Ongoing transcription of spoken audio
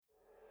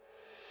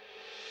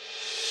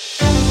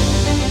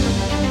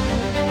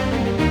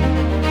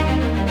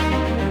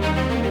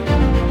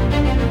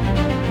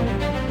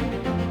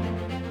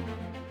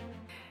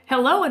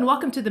Hello, and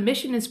welcome to the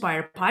Mission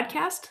Inspired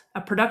podcast, a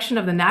production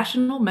of the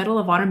National Medal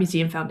of Honor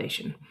Museum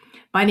Foundation.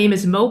 My name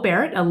is Mo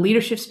Barrett, a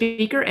leadership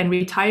speaker and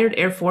retired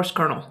Air Force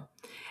colonel.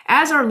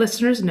 As our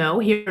listeners know,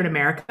 here in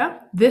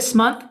America, this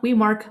month we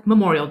mark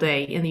Memorial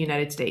Day in the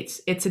United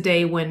States. It's a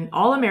day when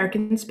all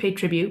Americans pay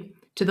tribute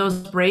to those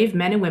brave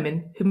men and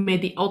women who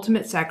made the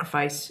ultimate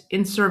sacrifice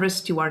in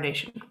service to our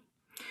nation.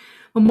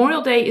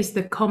 Memorial Day is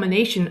the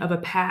culmination of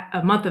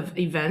a month of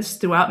events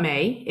throughout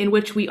May in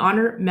which we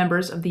honor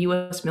members of the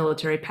U.S.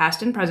 military,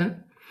 past and present,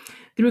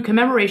 through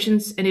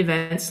commemorations and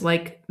events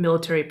like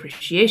Military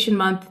Appreciation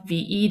Month,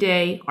 VE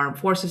Day, Armed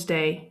Forces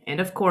Day,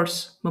 and of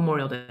course,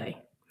 Memorial Day.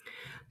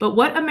 But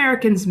what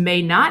Americans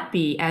may not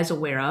be as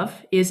aware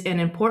of is an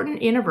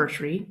important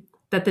anniversary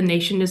that the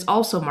nation is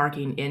also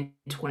marking in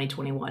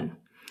 2021.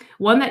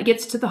 One that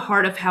gets to the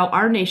heart of how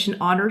our nation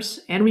honors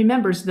and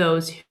remembers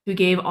those who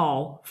gave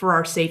all for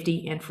our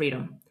safety and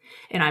freedom.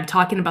 And I'm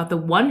talking about the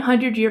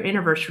 100-year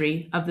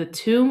anniversary of the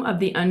Tomb of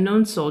the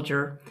Unknown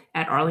Soldier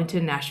at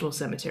Arlington National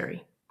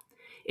Cemetery.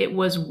 It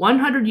was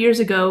 100 years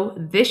ago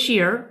this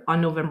year, on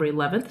November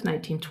 11th,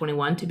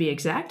 1921 to be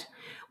exact,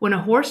 when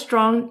a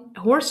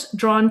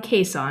horse-drawn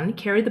caisson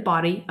carried the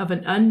body of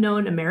an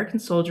unknown American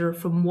soldier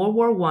from World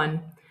War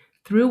I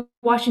through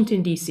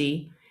Washington,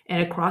 D.C.,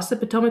 and across the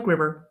Potomac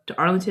River to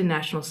Arlington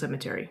National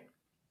Cemetery.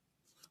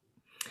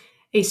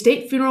 A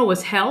state funeral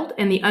was held,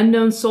 and the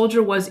unknown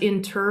soldier was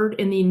interred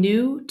in the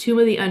new Tomb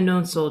of the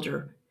Unknown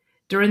Soldier.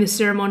 During the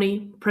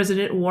ceremony,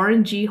 President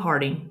Warren G.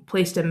 Harding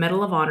placed a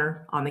Medal of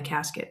Honor on the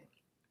casket.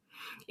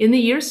 In the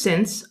years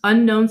since,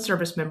 unknown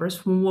service members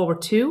from World War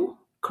II,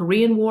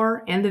 Korean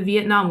War, and the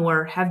Vietnam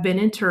War have been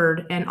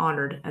interred and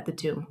honored at the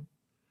tomb.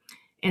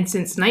 And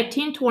since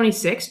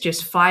 1926,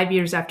 just 5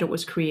 years after it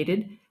was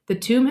created, the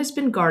tomb has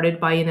been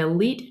guarded by an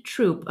elite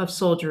troop of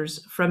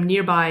soldiers from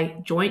nearby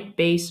Joint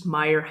Base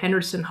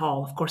Myer-Henderson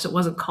Hall. Of course, it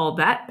wasn't called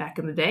that back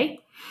in the day.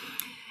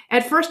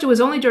 At first, it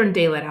was only during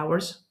daylight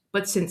hours,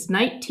 but since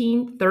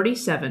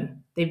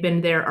 1937, they've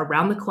been there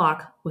around the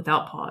clock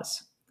without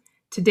pause.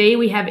 Today,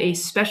 we have a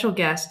special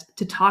guest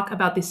to talk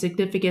about the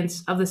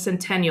significance of the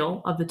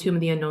centennial of the Tomb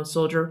of the Unknown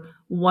Soldier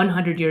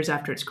 100 years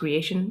after its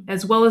creation,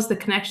 as well as the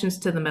connections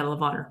to the Medal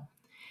of Honor.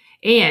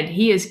 And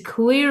he is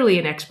clearly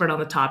an expert on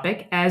the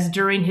topic, as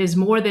during his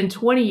more than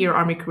 20-year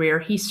Army career,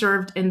 he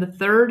served in the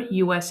 3rd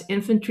U.S.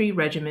 Infantry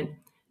Regiment,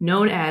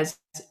 known as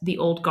the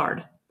Old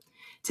Guard.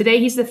 Today,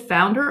 he's the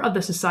founder of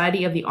the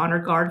Society of the Honor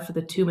Guard for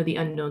the Tomb of the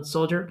Unknown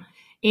Soldier,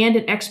 and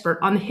an expert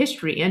on the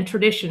history and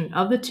tradition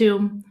of the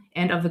tomb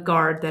and of the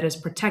Guard that has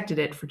protected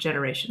it for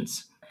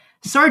generations.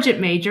 Sergeant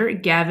Major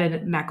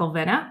Gavin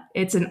McElvenna,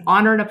 it's an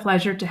honor and a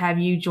pleasure to have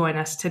you join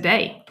us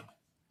today.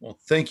 Well,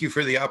 thank you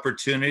for the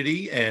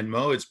opportunity. And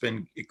Mo, it's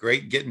been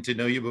great getting to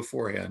know you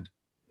beforehand.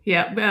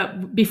 Yeah,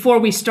 before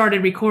we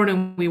started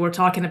recording, we were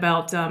talking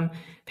about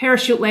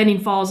parachute landing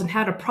falls and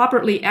how to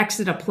properly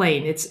exit a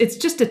plane. It's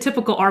just a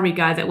typical Army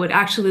guy that would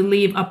actually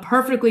leave a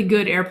perfectly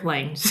good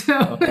airplane.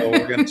 So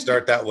we're going to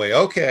start that way.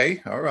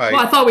 Okay, all right.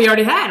 Well, I thought we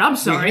already had. I'm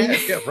sorry.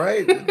 Yeah,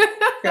 right.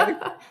 Okay.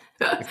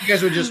 If you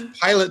guys would just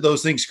pilot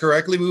those things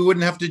correctly, we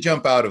wouldn't have to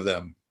jump out of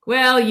them.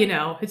 Well,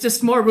 it's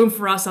just more room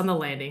for us on the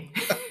landing.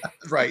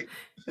 Right.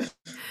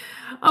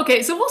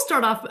 Okay, so we'll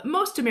start off.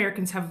 Most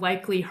Americans have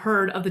likely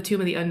heard of the Tomb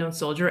of the Unknown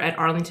Soldier at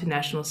Arlington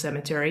National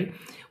Cemetery,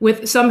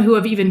 with some who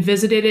have even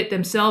visited it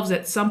themselves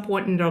at some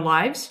point in their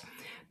lives.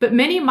 But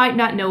many might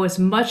not know as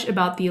much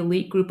about the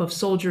elite group of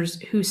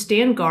soldiers who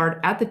stand guard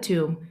at the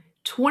tomb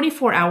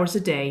 24 hours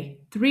a day,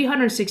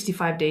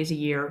 365 days a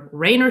year,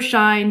 rain or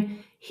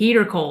shine, heat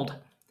or cold.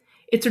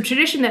 It's a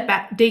tradition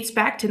that dates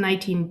back to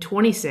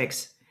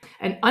 1926,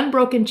 an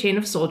unbroken chain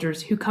of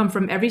soldiers who come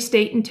from every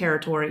state and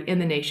territory in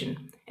the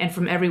nation, and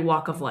from every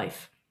walk of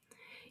life.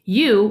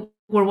 You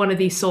were one of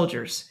these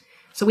soldiers.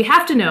 So we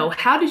have to know,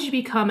 how did you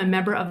become a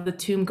member of the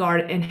Tomb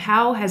Guard, and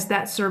how has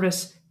that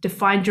service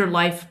defined your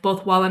life,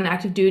 both while on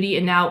active duty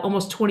and now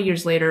almost 20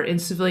 years later in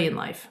civilian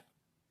life?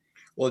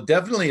 Well, it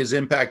definitely has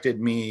impacted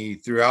me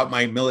throughout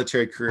my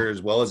military career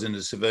as well as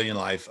into civilian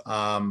life.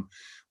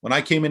 When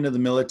I came into the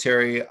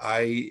military,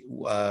 I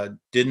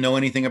didn't know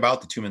anything about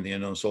the Tomb of the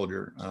Unknown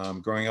Soldier.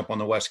 Growing up on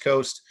the West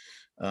Coast,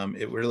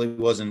 it really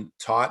wasn't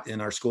taught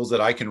in our schools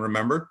that I can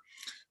remember.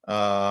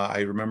 I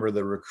remember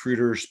the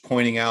recruiters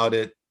pointing out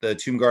at the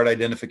Tomb Guard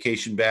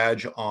identification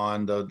badge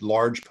on the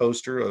large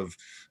poster of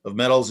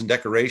medals and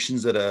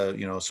decorations that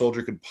a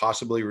soldier could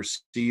possibly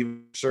receive.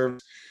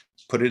 Service.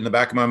 Put it in the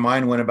back of my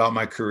mind, went about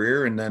my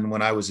career. And then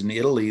when I was in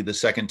Italy the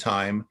second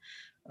time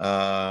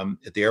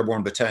at the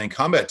Airborne Battalion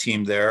Combat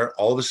Team there,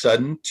 all of a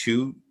sudden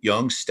 2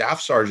 young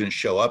staff sergeants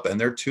show up, and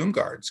they're Tomb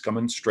Guards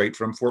coming straight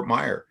from Fort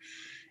Myer.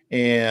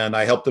 And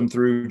I helped them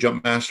through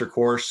jump master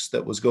course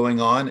that was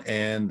going on,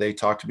 and they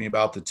talked to me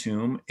about the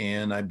tomb,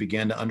 and I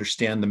began to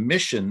understand the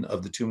mission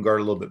of the Tomb Guard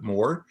a little bit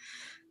more.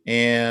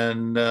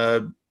 And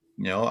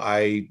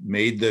I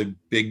made the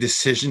big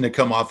decision to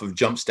come off of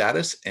jump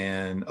status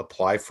and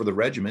apply for the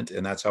regiment,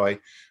 and that's how I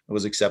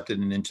was accepted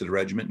and into the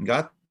regiment and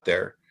got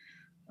there.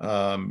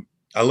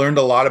 I learned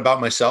a lot about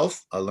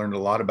myself. I learned a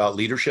lot about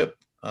leadership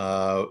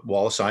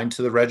while assigned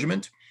to the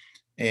regiment.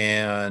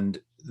 and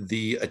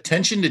the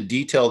attention to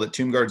detail that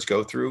tomb guards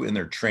go through in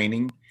their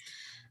training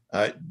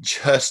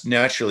just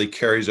naturally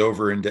carries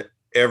over into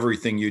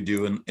everything you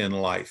do in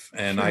life.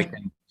 And Sure. I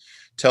can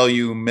tell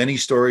you many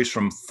stories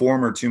from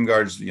former tomb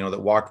guards,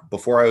 that walked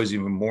before I was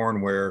even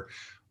born, where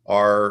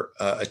our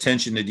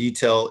attention to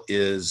detail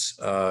is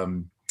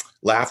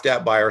laughed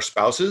at by our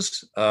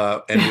spouses,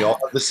 and we all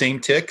have the same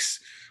ticks.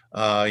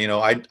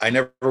 I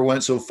never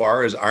went so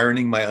far as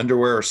ironing my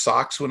underwear or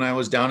socks when I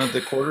was down at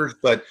the quarters,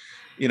 but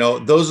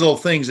those little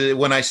things.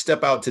 When I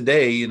step out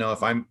today,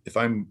 if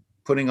I'm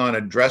putting on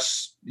a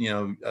dress,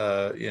 uniform,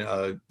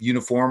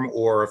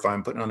 or if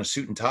I'm putting on a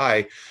suit and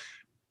tie,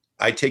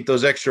 I take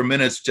those extra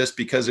minutes just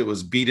because it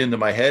was beat into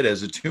my head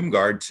as a tomb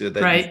guard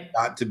that Right. you've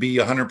got to be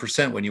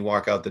 100% when you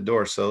walk out the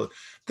door. So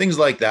things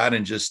like that,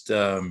 and just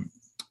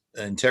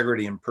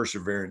integrity and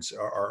perseverance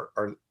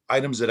are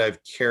items that I've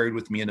carried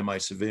with me into my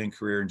civilian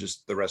career and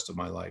just the rest of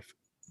my life.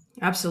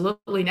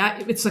 Absolutely.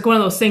 It's like one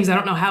of those things, I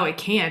don't know how it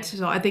can't.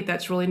 So I think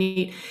that's really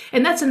neat.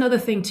 And that's another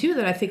thing too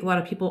that I think a lot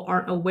of people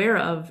aren't aware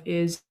of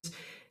is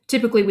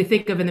typically we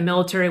think of in the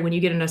military when you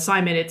get an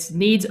assignment, it's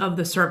needs of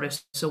the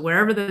service. So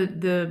wherever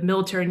the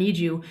military needs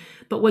you.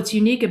 But what's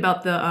unique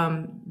about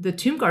the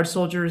Tomb Guard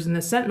soldiers and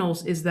the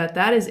Sentinels is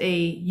that is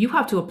you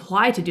have to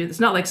apply to do this. It's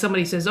not like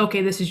somebody says,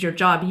 okay, this is your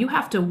job. You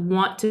have to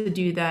want to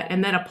do that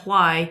and then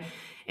apply.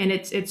 And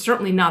it's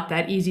certainly not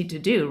that easy to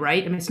do,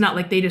 right? I mean, it's not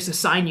like they just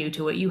assign you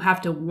to it. You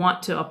have to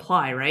want to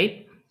apply,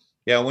 right?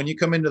 Yeah, when you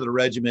come into the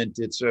regiment,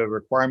 it's a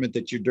requirement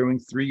that you're doing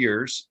 3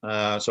 years.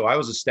 So I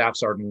was a staff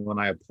sergeant when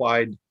I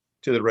applied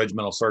to the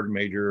regimental sergeant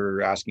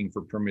major asking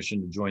for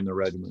permission to join the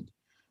regiment.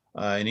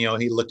 And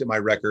he looked at my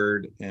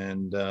record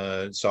and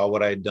saw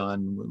what I had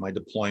done with my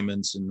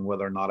deployments and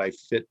whether or not I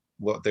fit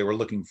what they were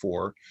looking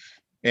for,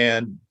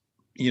 and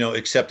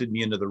accepted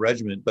me into the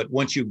regiment. But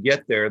once you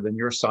get there, then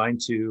you're assigned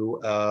to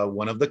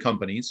one of the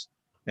companies,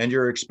 and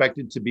you're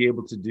expected to be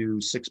able to do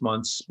 6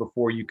 months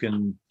before you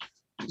can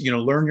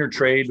learn your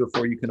trade,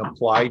 before you can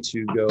apply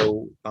to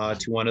go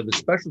to one of the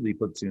specialty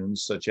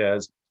platoons, such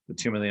as the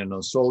Tomb of the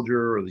Unknown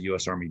Soldier or the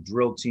U.S. Army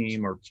Drill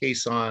Team or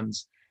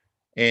caissons.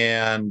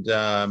 And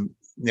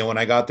when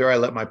I got there, I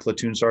let my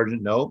platoon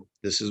sergeant know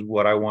this is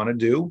what I want to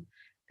do,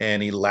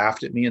 and he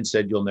laughed at me and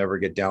said, "You'll never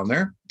get down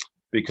there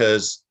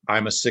because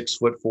I'm a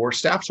 6'4"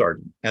 staff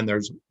sergeant, and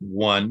there's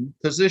one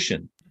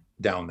position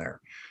down there."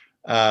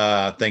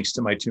 Thanks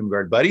to my Tomb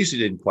Guard buddies who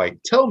didn't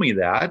quite tell me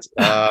that.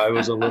 I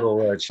was a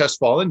little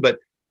chest-fallen, but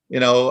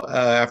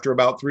after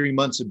about 3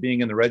 months of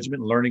being in the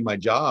regiment and learning my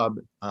job,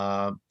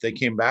 they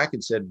came back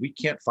and said, "We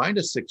can't find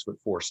a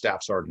 6'4"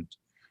 staff sergeant.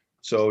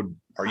 So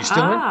are you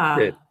still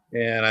interested?"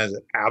 And I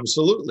said,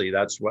 "Absolutely.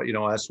 That's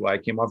why I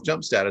came off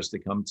jump status to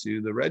come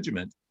to the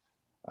regiment."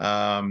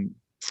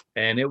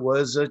 And it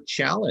was a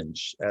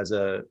challenge as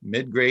a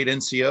mid-grade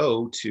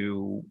NCO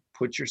to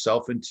put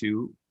yourself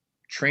into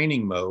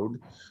training mode,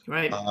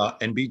 right,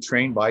 and be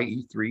trained by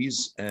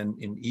E3s and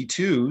in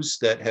E2s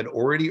that had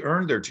already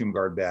earned their Tomb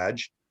Guard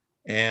badge,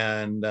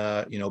 and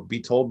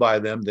be told by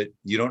them that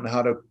you don't know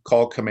how to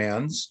call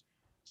commands,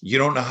 you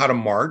don't know how to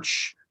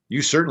march,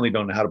 you certainly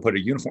don't know how to put a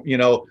uniform.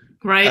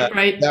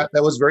 Right. That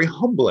was very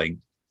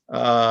humbling,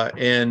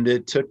 and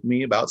it took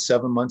me about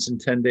 7 months and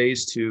 10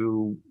 days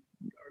to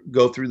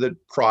go through the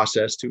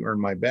process to earn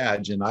my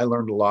badge. And I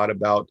learned a lot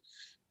about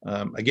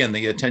again,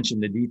 the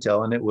attention to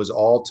detail, and it was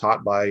all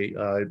taught by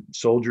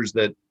soldiers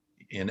that,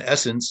 in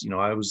essence,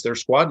 I was their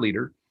squad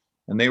leader,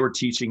 and they were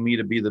teaching me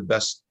to be the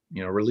best,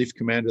 relief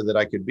commander that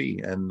I could be,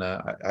 and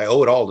I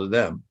owe it all to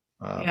them.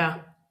 Yeah.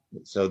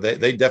 So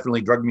they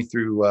definitely drugged me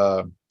through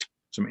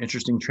some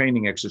interesting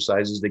training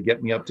exercises to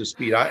get me up to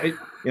speed.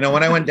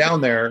 When I went down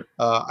there,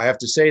 I have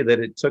to say that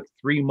it took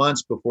 3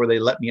 months before they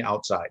let me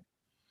outside.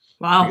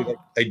 Wow.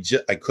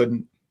 I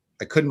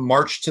couldn't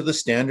march to the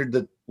standard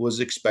that was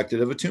expected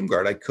of a Tomb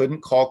Guard. I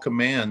couldn't call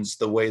commands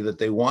the way that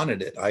they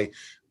wanted it. I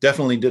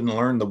definitely didn't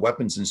learn the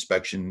weapons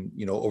inspection,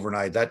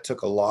 overnight. That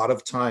took a lot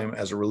of time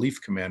as a relief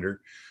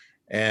commander.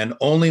 And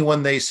only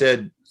when they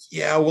said,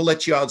 "Yeah, we'll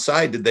let you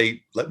outside," did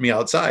they let me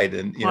outside.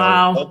 And,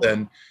 Wow.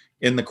 then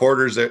in the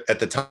quarters at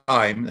the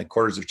time, the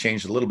quarters have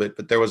changed a little bit,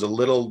 but there was a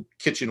little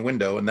kitchen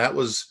window, and that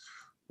was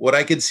what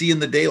I could see in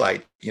the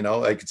daylight.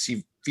 I could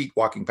see feet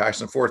walking back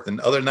and forth. And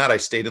other than that, I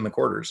stayed in the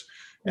quarters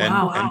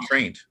and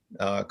trained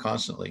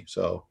constantly.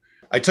 So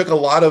I took a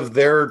lot of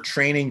their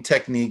training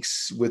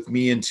techniques with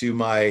me into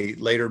my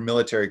later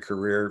military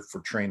career for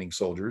training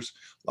soldiers,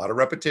 a lot of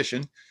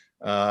repetition,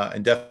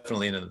 and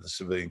definitely into the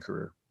civilian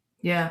career.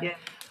 Yeah.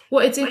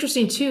 Well, it's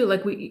interesting too,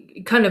 like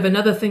we kind of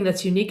another thing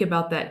that's unique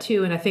about that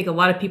too. And I think a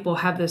lot of people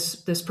have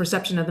this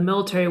perception of the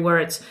military where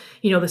it's,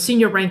 the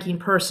senior ranking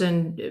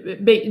person,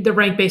 the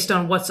rank based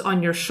on what's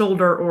on your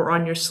shoulder or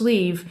on your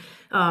sleeve,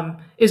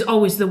 is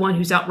always the one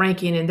who's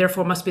outranking and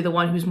therefore must be the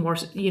one who's more,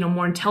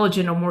 more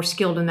intelligent or more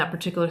skilled in that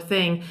particular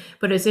thing.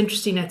 But it's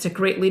interesting. It's a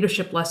great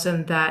leadership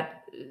lesson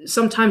that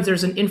sometimes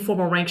there's an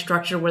informal rank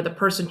structure where the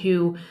person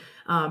who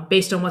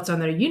based on what's on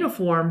their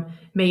uniform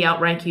may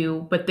outrank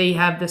you, but they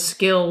have the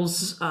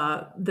skills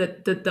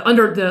that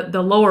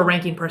the lower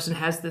ranking person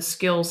has the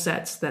skill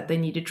sets that they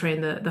need to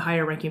train the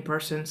higher ranking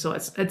person. So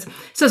it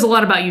says a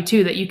lot about you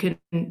too, that you can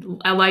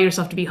allow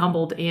yourself to be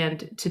humbled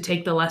and to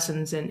take the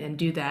lessons and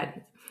do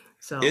that.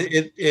 So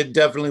it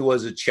definitely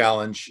was a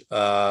challenge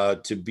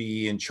to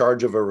be in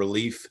charge of a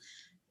relief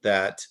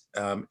that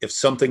if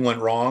something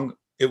went wrong,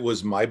 it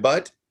was my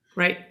butt.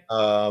 right.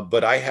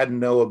 But I had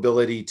no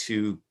ability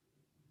to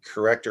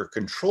correct or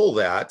control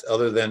that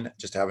other than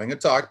just having a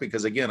talk,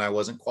 because again, I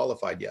wasn't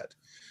qualified yet.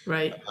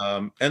 Right.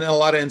 And then a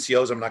lot of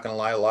NCOs, I'm not going to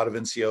lie, a lot of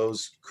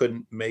NCOs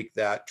couldn't make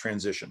that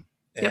transition,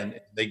 and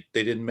Yep.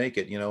 they didn't make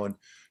it, and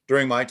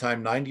during my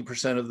time,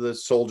 90% of the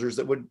soldiers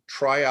that would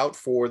try out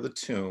for the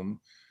tomb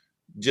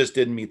just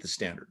didn't meet the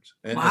standards.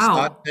 And it's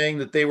not Wow. saying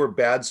that they were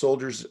bad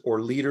soldiers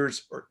or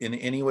leaders or in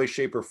any way,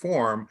 shape, or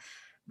form.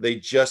 They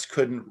just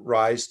couldn't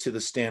rise to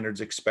the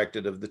standards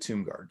expected of the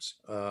tomb guards.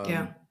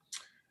 Yeah.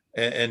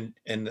 And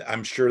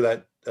I'm sure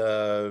that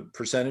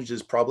percentage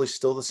is probably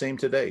still the same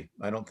today.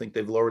 I don't think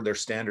they've lowered their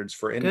standards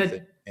for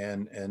anything,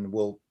 Good. and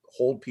will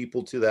hold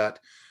people to that.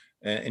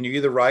 And you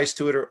either rise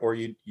to it, or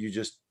you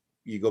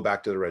go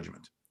back to the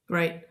regiment.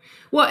 Right.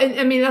 Well, and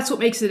I mean, that's what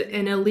makes it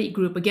an elite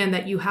group. Again,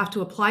 that you have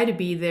to apply to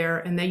be there,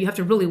 and that you have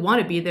to really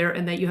want to be there,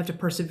 and that you have to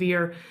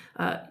persevere.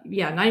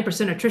 Yeah,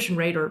 90% attrition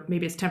rate, or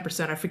maybe it's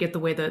 10%. I forget the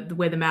way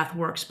the math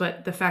works,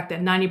 but the fact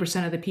that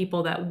 90% of the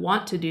people that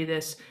want to do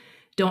this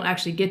don't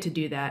actually get to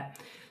do that.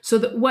 So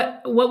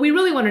what we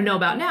really want to know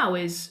about now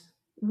is,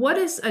 what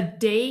is a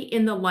day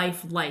in the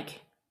life like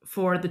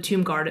for the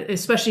tomb guard,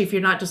 especially if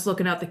you're not just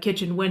looking out the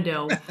kitchen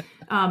window.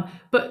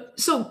 But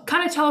so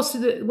kind of tell us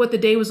what the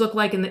day was look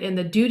like, and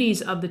the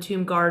duties of the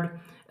tomb guard,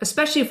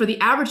 especially for the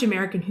average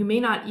American who may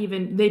not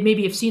even, they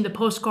maybe have seen the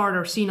postcard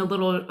or seen a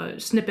little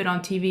snippet on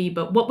TV,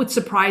 but what would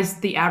surprise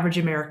the average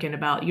American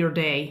about your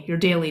day, your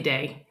daily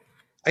day?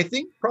 I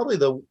think probably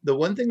the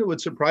one thing that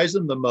would surprise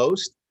them the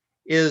most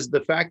is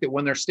the fact that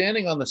when they're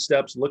standing on the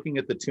steps looking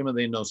at the tomb of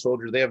the unknown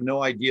soldier, they have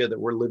no idea that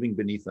we're living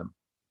beneath them.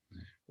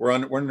 We're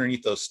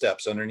underneath those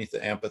steps, underneath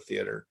the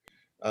amphitheater.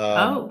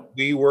 Oh.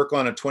 We work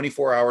on a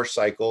 24-hour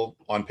cycle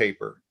on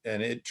paper,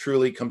 and it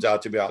truly comes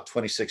out to about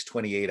 26,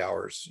 28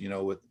 hours,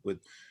 with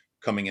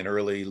coming in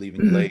early,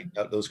 leaving late,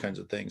 those kinds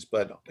of things.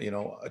 But, a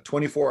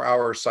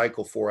 24-hour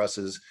cycle for us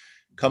is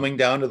coming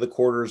down to the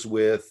quarters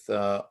with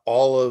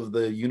all of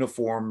the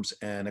uniforms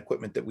and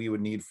equipment that we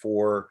would need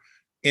for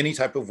any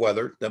type of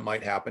weather that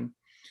might happen.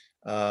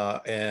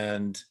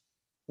 And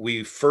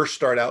we first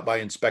start out by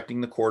inspecting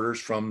the quarters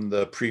from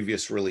the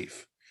previous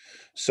relief.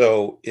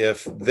 So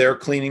if they're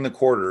cleaning the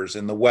quarters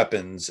and the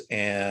weapons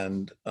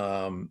and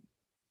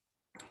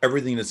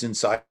everything that's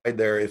inside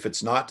there, if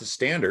it's not to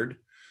standard,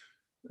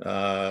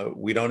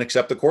 we don't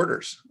accept the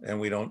quarters, and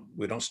we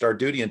don't start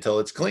duty until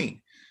it's clean.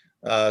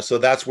 So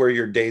that's where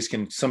your days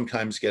can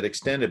sometimes get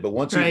extended. But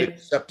once Right. you've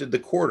accepted the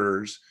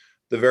quarters,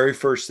 the very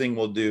first thing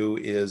we'll do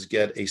is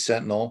get a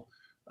sentinel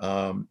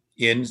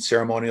in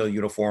ceremonial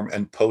uniform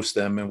and post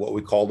them in what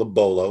we call the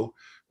bolo,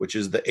 which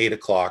is the 8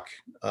 o'clock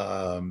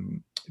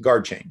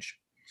guard change.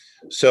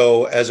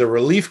 So as a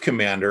relief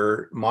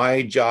commander,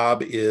 my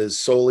job is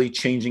solely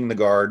changing the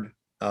guard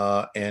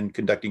and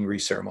conducting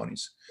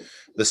re-ceremonies.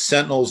 The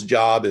sentinel's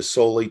job is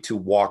solely to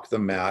walk the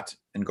mat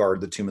and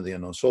guard the tomb of the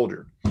unknown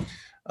soldier.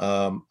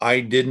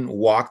 I didn't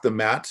walk the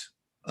mat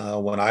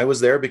when I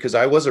was there because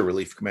I was a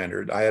relief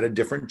commander. I had a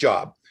different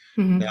job.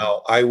 Mm-hmm.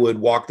 Now, I would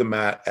walk the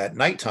mat at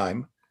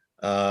nighttime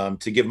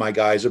to give my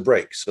guys a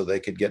break so they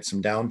could get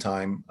some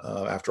downtime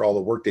after all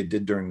the work they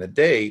did during the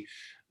day.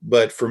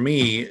 But for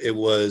me, it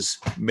was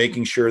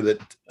making sure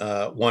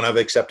that one, I've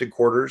accepted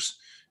quarters,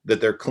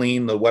 that they're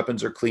clean, the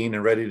weapons are clean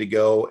and ready to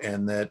go,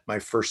 and that my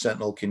first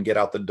sentinel can get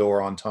out the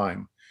door on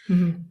time.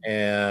 Mm-hmm.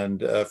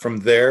 And from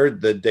there,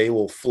 the day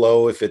will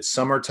flow. If it's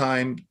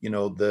summertime,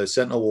 the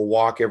sentinel will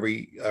walk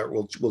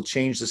we'll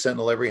change the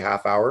sentinel every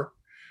half hour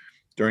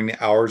during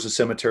the hours the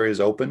cemetery is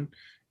open.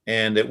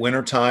 And at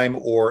wintertime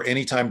or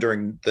anytime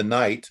during the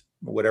night,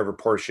 whatever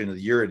portion of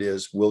the year it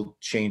is, we'll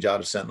change out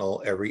a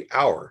sentinel every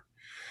hour.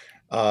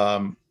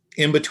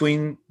 In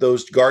between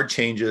those guard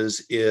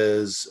changes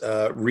is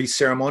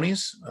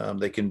re-ceremonies.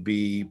 They can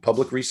be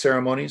public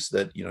re-ceremonies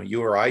that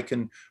you or I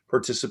can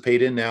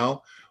participate in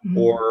now, Mm-hmm.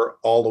 or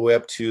all the way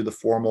up to the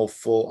formal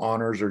full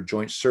honors or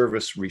joint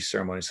service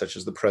re-ceremonies, such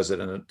as the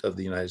President of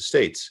the United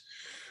States.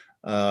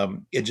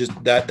 It just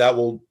that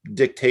will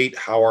dictate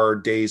how our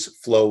day's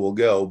flow will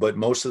go. But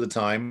most of the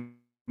time,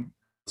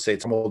 say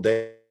it's a normal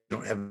day,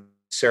 don't have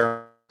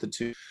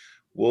ceremony,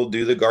 we'll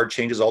do the guard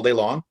changes all day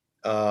long.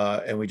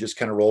 And we just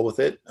kind of roll with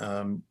it,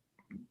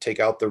 take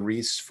out the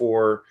wreaths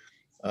for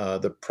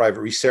the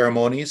private wreath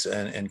ceremonies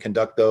and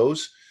conduct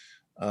those.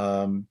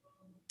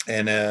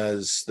 And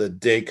as the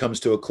day comes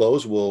to a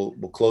close, we'll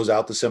close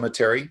out the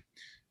cemetery,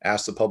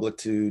 ask the public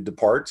to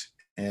depart,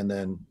 and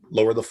then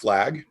lower the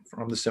flag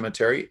from the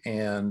cemetery.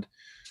 And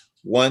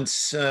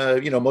once,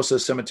 most of the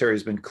cemetery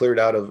has been cleared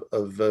out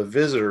of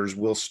visitors,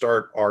 we'll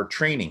start our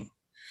training.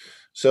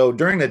 So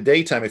during the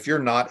daytime, if you're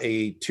not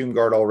a tomb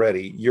guard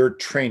already, you're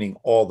training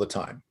all the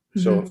time.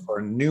 So Mhm. for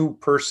a new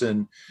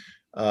person,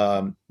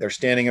 they're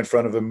standing in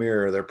front of a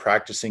mirror, they're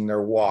practicing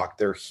their walk,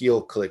 their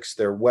heel clicks,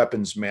 their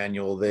weapons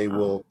manual. They Wow.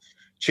 will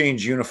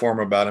change uniform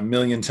about a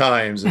million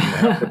times and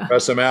have to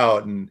press them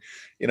out. And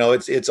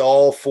it's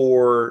all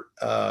for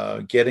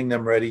getting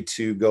them ready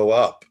to go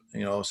up.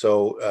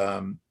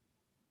 So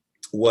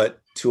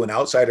what to an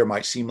outsider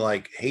might seem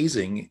like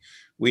hazing,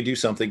 we do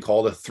something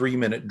called a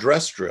 3-minute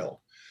dress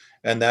drill.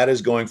 And that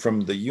is going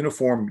from the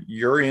uniform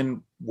you're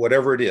in,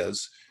 whatever it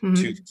is, to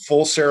Mhm.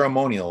 full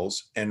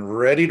ceremonials and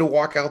ready to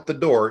walk out the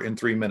door in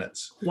 3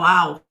 minutes.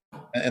 Wow.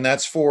 And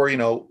that's for,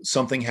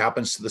 something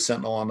happens to the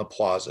sentinel on the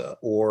plaza,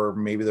 or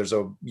maybe there's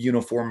a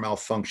uniform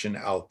malfunction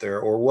out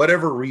there, or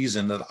whatever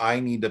reason that I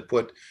need to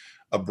put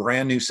a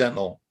brand new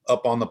sentinel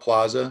up on the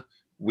plaza,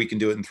 we can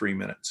do it in 3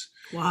 minutes.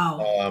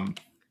 Wow.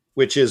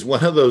 Which is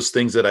one of those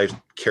things that I've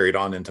carried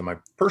on into my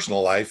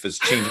personal life, is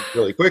changing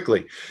really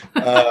quickly.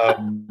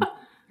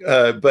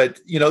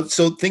 But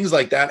so things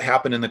like that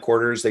happen in the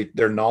quarters.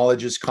 Their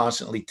knowledge is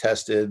constantly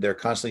tested. They're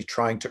constantly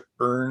trying to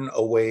earn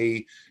a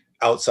way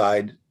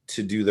outside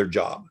to do their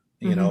job.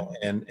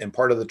 Mhm. And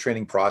part of the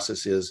training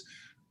process is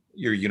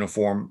your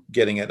uniform,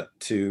 getting it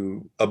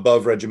to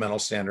above regimental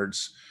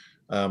standards,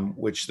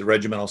 which the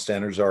regimental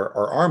standards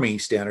are Army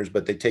standards,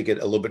 but they take it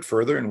a little bit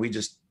further, and we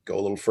just go a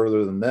little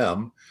further than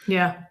them.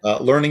 Yeah.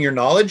 Learning your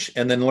knowledge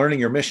and then learning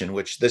your mission,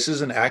 which this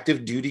is an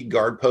active duty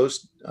guard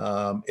post.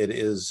 It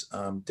is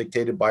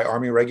dictated by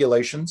Army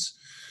regulations,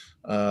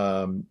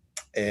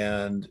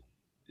 and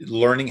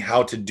learning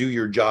how to do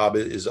your job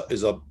is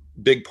a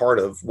big part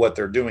of what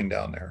they're doing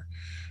down there.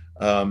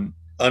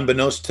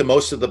 Unbeknownst to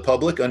most of the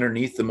public,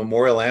 underneath the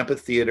Memorial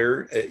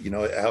Amphitheater,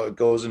 how it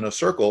goes in a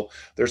circle,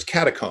 there's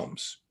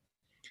catacombs.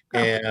 Oh.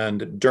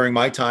 And during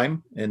my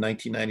time in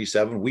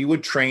 1997, we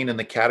would train in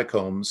the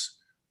catacombs,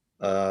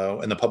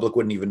 and the public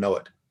wouldn't even know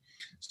it.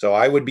 So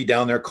I would be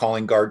down there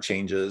calling guard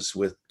changes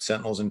with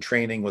sentinels in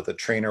training, with a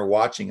trainer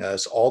watching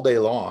us all day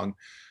long,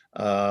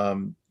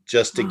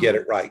 just to get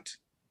Wow. it right.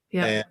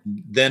 Yeah. And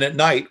then at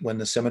night, when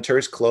the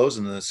cemeteries close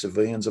and the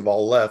civilians have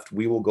all left,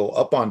 we will go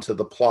up onto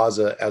the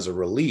plaza as a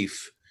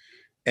relief,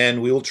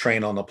 and we will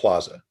train on the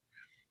plaza.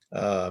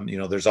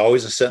 There's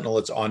always a sentinel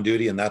that's on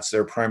duty, and that's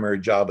their primary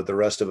job. But the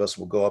rest of us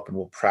will go up and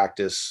we'll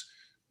practice,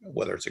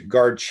 whether it's a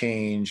guard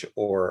change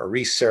or a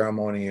wreath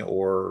ceremony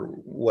or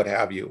what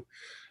have you.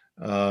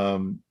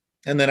 And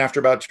then after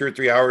about 2 or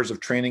 3 hours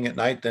of training at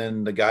night,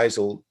 then the guys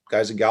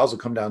and gals will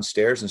come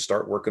downstairs and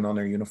start working on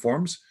their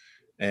uniforms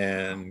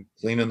and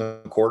cleaning the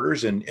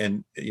quarters.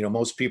 And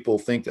most people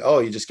think that, oh,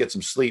 you just get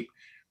some sleep.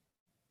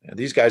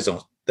 These guys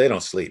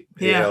don't sleep.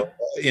 Yeah.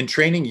 In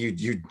training,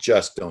 you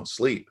just don't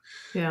sleep.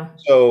 Yeah.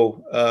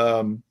 So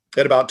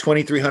at about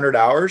 2,300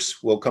 hours,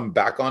 we'll come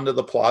back onto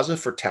the plaza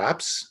for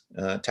taps.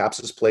 Taps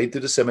is played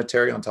through the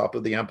cemetery on top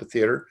of the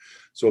amphitheater.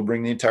 So we'll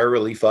bring the entire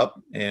relief up,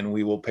 and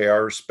we will pay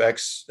our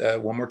respects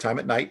one more time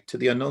at night to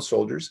the unknown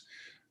soldiers.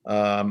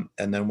 And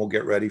then we'll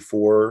get ready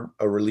for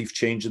a relief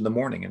change in the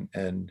morning.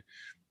 And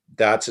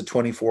that's a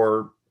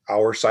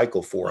 24-hour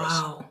cycle for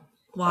us. Wow.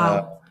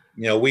 Wow.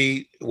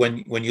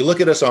 When you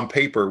look at us on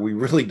paper, we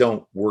really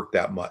don't work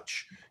that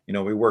much.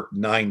 We work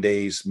 9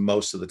 days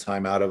most of the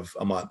time out of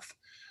a month,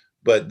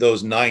 but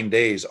those 9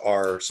 days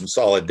are some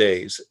solid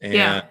days. And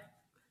Yeah.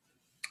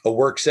 a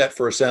work set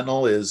for a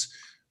sentinel is,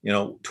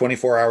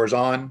 24 hours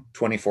on,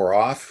 24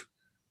 off,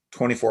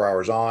 24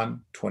 hours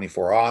on,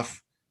 24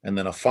 off, and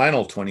then a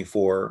final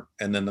 24,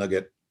 and then they'll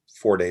get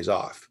 4 days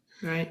off.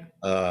 Right.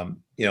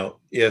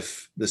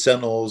 If the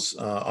sentinels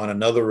on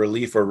another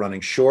relief are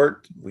running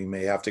short, we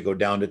may have to go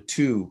down to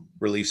 2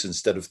 reliefs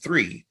instead of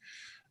 3.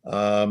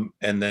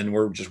 And then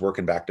we're just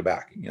working back to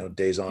back,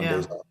 days on, Yeah.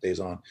 days off, days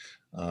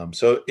on.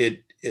 So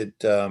a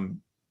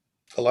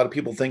lot of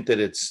people think that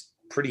it's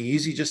pretty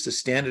easy just to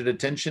stand at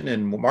attention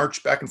and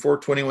march back and forth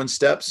 21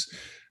 steps,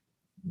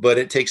 but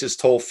it takes its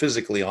toll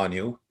physically on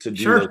you to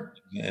do those. Sure.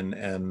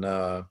 And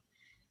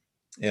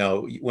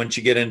once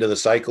you get into the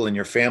cycle and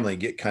your family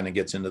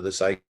gets into the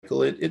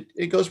cycle,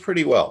 it goes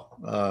pretty well.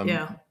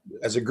 Yeah.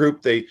 As a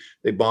group, they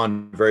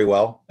bond very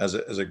well as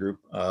a group.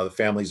 The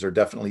families are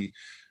definitely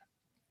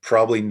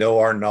probably know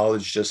our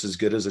knowledge just as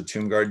good as a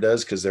tomb guard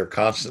does, because they're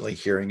constantly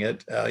hearing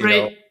it,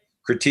 Right.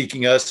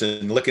 critiquing us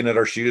and looking at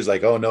our shoes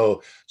like, oh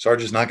no,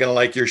 Sergeant's not going to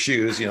like your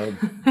shoes, do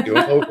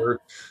them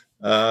over.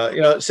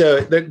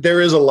 So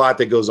there is a lot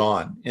that goes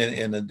on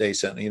in the day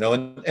sentinel,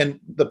 and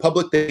the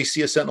public, they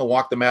see a sentinel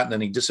walk the mat and then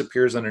he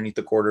disappears underneath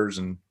the quarters,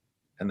 and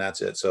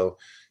that's it. So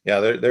yeah,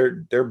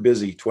 they're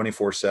busy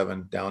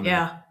 24/7 down.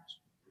 Yeah.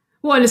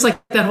 Well, and it's like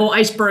that whole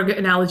iceberg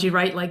analogy,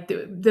 right? Like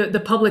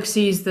the public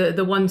sees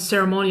the one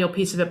ceremonial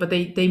piece of it, but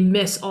they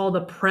miss all the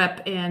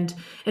prep and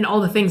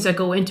all the things that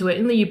go into it.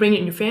 And then you bring it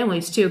in your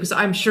families too, because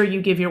I'm sure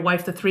you give your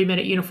wife the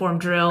 3-minute uniform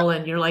drill,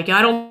 and you're like,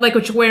 I don't like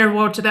what you're wearing,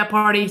 we're to that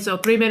party, so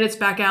 3 minutes,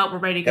 back out, we're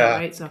ready to go,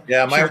 right? So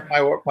yeah, sure.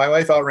 my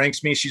wife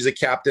outranks me. She's a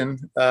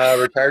captain,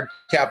 retired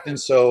captain,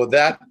 so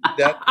that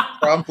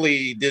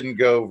promptly didn't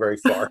go very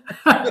far.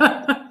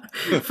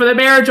 For the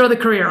marriage or the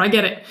career. I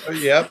get it.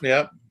 Yep.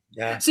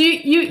 Yeah. So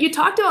you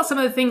talked about some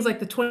of the things like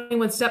the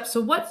 21 steps.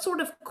 So what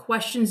sort of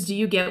questions do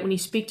you get when you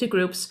speak to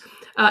groups,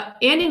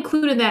 and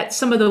include in that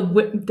some of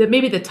the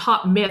maybe the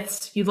top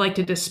myths you'd like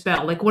to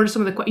dispel? Like what are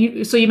some of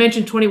the so you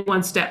mentioned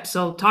 21 steps.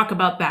 So talk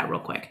about that real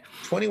quick.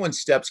 21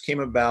 steps came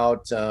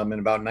about in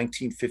about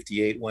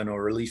 1958 when not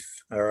a relief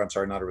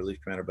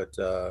commander, but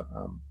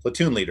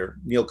platoon leader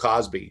Neil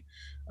Cosby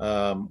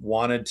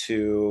wanted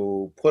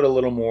to put a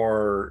little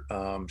more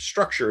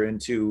structure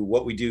into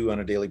what we do on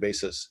a daily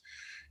basis.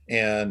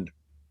 And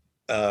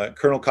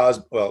Colonel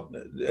Cosby, well,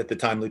 at the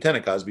time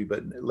Lieutenant Cosby,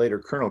 but later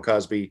Colonel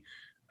Cosby,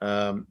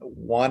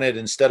 wanted,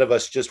 instead of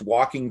us just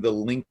walking the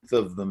length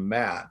of the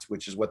mat,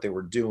 which is what they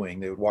were doing,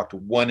 they would walk to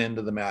one end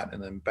of the mat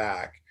and then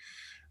back.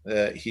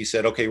 He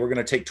said, okay, we're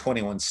going to take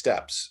 21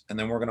 steps, and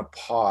then we're going to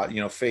pause,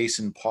 face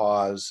and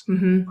pause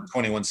for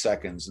 21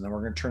 seconds. And then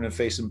we're going to turn and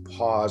face and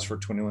pause for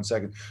 21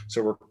 seconds.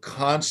 So we're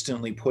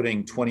constantly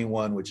putting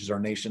 21, which is our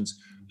nation's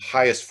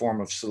highest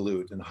form of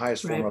salute and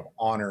highest form of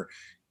honor,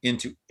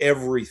 into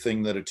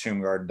everything that a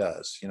tomb guard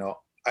does.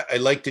 I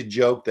like to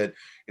joke that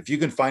if you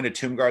can find a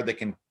tomb guard that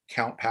can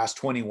count past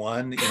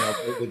 21,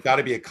 they've got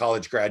to be a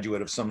college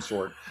graduate of some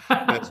sort.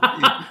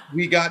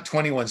 We got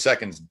 21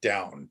 seconds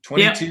down.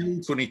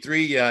 22,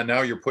 23, yeah,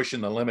 now you're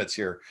pushing the limits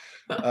here.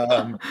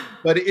 But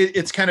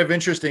it's kind of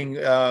interesting,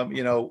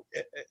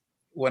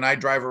 when I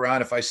drive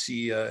around, if I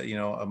see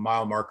a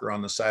mile marker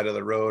on the side of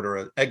the road or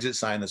an exit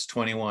sign that's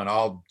 21,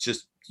 I'll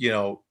just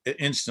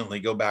instantly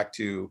go back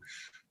to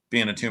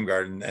being a tomb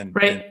guard, and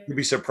you'd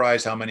be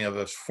surprised how many of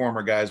us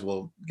former guys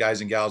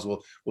and gals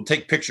will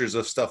take pictures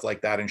of stuff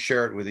like that and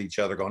share it with each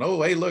other, going,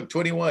 oh, hey, look,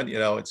 21.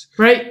 It's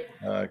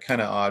kind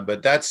of odd,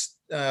 but that's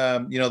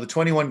the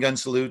 21 gun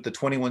salute, the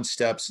 21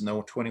 steps, and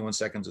the 21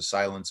 seconds of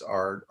silence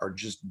are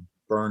just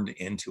burned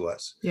into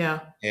us. Yeah.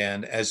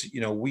 And as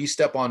we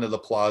step onto the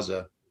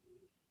plaza,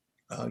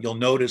 you'll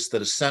notice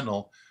that a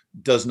sentinel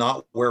does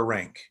not wear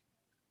rank.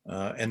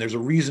 And there's a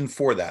reason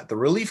for that. The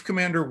relief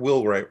commander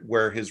will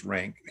wear his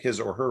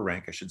or her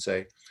rank, I should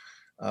say.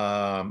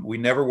 We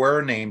never wear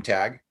a name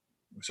tag,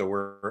 so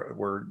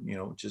we're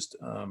just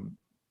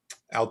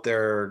out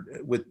there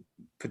with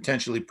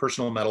potentially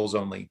personal medals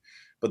only.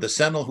 But the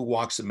sentinel who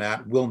walks the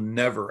mat will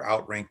never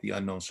outrank the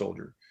unknown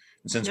soldier.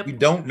 And since we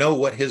don't know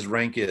what his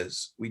rank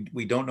is,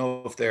 we don't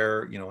know if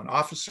they're an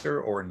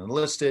officer or an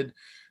enlisted.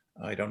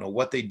 I don't know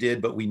what they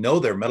did, but we know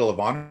they're Medal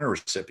of Honor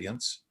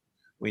recipients.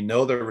 We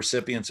know they're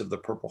recipients of the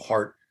Purple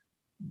Heart.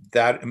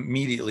 That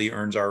immediately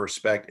earns our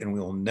respect, and we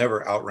will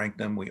never outrank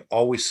them. We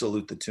always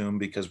salute the tomb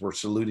because we're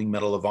saluting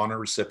Medal of Honor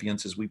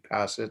recipients as we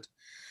pass it.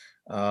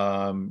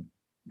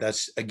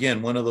 That's,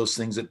 again, one of those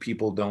things that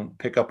people don't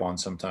pick up on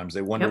sometimes.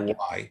 They wonder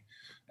why.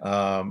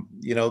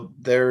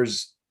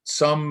 There's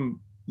some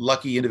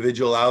lucky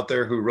individual out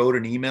there who wrote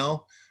an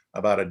email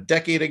about a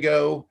decade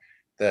ago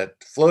that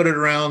floated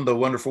around the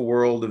wonderful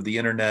world of the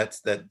internet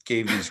that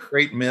gave these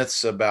great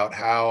myths about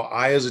how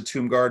I, as a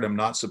tomb guard, am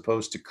not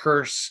supposed to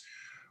curse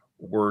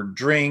or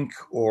drink,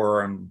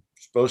 or I'm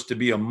supposed to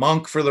be a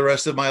monk for the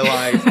rest of my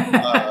life.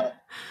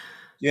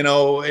 And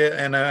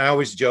I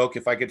always joke,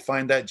 if I could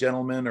find that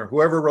gentleman or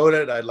whoever wrote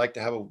it, I'd like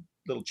to have a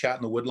little chat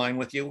in the woodline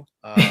with you.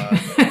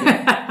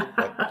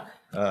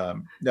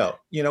 No,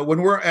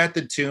 when we're at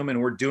the tomb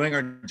and we're doing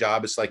our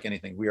job, it's like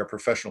anything. We are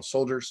professional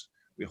soldiers.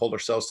 We hold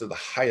ourselves to the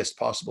highest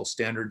possible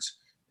standards,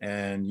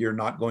 and you're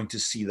not going to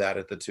see that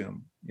at the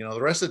tomb. The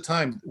rest of the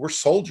time, we're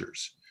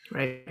soldiers.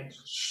 Right.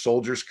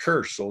 Soldiers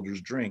curse, soldiers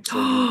drink.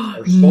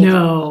 Soldiers are soldiers.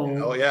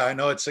 No. Yeah, I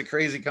know it's a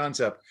crazy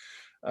concept,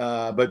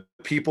 but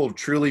people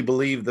truly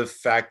believe the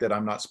fact that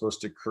I'm not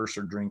supposed to curse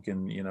or drink.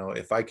 And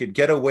if I could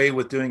get away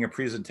with doing a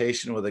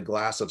presentation with a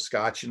glass of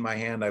scotch in my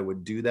hand, I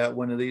would do that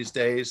one of these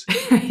days.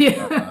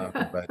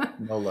 But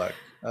no luck.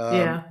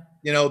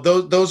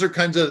 Those are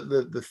kinds of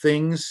the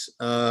things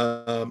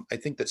I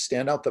think that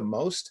stand out the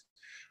most.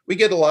 We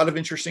get a lot of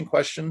interesting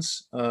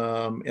questions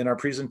in our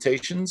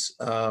presentations.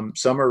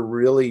 Some are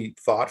really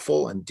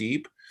thoughtful and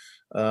deep,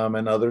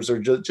 and others are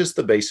just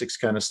the basics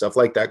kind of stuff,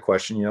 like that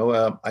question.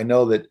 I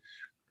know that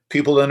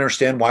people don't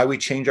understand why we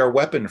change our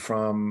weapon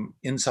from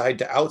inside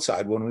to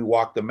outside when we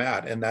walk the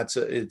mat, and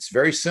it's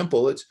very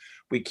simple.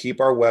 We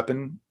keep our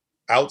weapon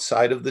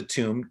outside of the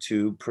tomb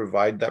to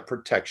provide that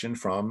protection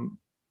from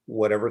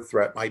whatever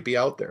threat might be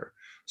out there.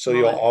 So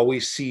you'll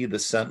always see the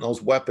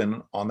sentinel's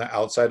weapon on the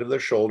outside of their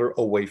shoulder,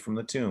 away from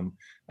the tomb,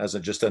 as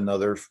just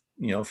another,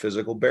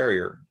 physical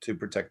barrier to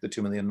protect the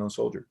tomb of the unknown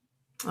soldier.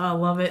 I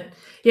love it.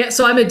 Yeah.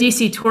 So I'm a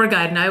DC tour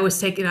guide, and I was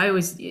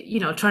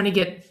trying to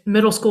get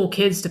middle school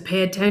kids to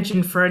pay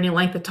attention for any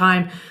length of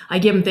time. I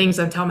give them things.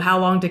 I tell them how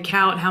long to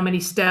count, how many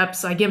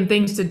steps. I give them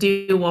things to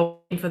do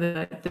while waiting for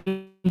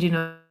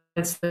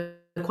that's the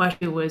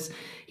question was,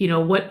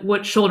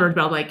 what shoulder,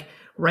 about like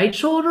right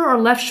shoulder or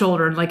left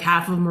shoulder? And like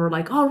half of them were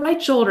like, oh,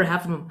 right shoulder,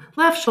 half of them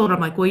left shoulder.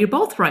 I'm like, well, you're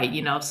both right,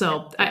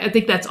 So I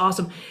think that's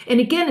awesome. And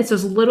again, it's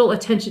those little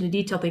attention to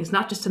detail things,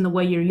 not just in the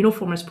way your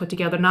uniform is put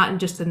together, not in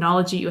just the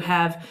knowledge that you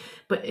have,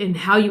 but in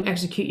how you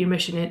execute your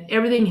mission. And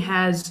everything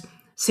has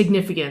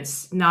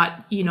significance,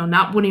 not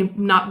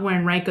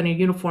wearing rank on your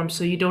uniform,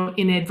 so you don't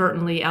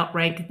inadvertently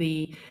outrank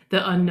the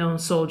unknown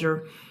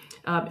soldier.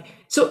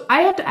 So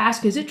I have to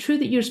ask: is it true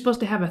that you're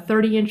supposed to have a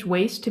 30-inch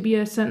waist to be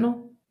a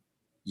sentinel?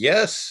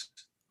 Yes,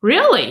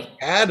 Really?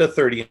 had a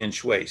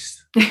 30-inch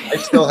waist.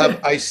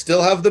 I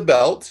still have the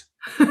belt.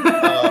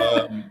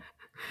 Um,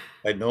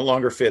 I no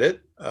longer fit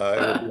it. I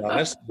will be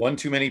honest. One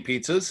too many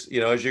pizzas,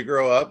 as you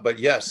grow up. But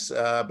yes,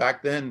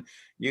 back then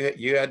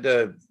you had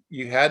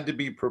to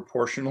be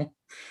proportional,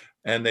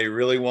 and they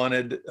really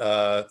wanted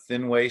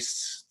thin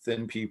waists,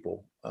 thin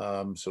people.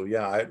 So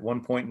yeah, at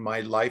one point in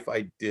my life,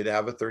 I did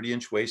have a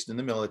 30-inch waist in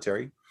the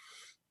military,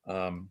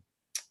 um,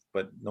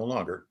 but no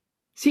longer.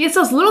 See, it's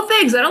those little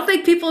things I don't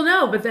think people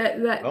know, but that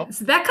No, that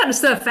that kind of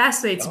stuff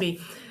fascinates no. me.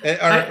 And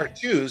I, our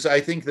shoes, I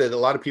think that a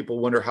lot of people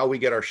wonder how we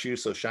get our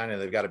shoes so shiny.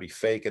 They've got to be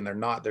fake, and they're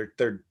not.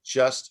 They're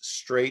just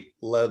straight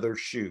leather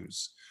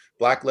shoes,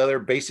 black leather,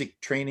 basic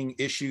training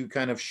issue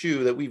kind of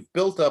shoe that we've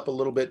built up a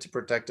little bit to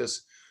protect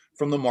us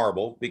from the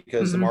marble,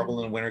 because the mhm. marble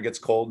in the winter gets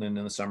cold, and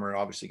in the summer it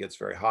obviously gets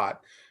very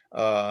hot.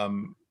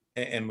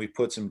 And we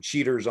put some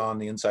cheaters on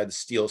the inside the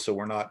steel, so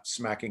we're not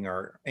smacking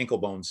our ankle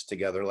bones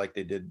together like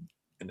they did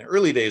in the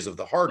early days of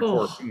the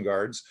hardcore Oh, tomb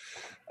guards.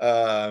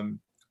 Um,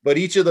 but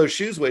each of those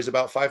shoes weighs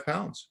about 5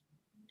 pounds.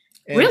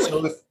 And so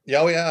really? if yeah,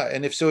 oh yeah,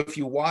 and if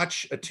you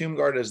watch a tomb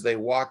guard as they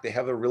walk, they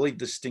have a really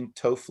distinct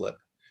toe flip,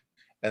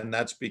 and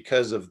that's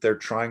because of they're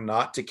trying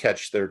not to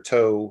catch their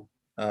toe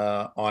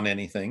on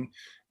anything,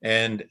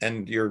 and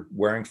you're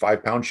wearing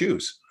 5 pound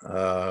shoes.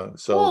 So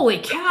Holy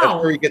that's where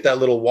cow! you get that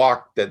little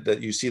walk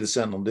that you see the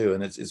sentinel do,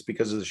 and it's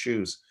because of the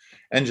shoes,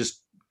 and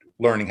just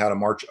learning how to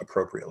march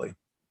appropriately.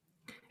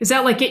 Is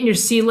that like getting your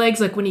sea legs,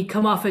 like when you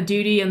come off of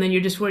duty and then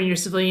you're just wearing your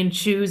civilian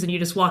shoes and you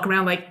just walk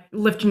around like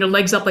lifting your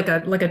legs up like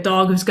a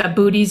dog who's got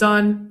booties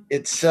on?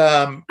 It's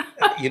when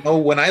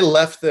I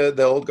left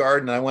the old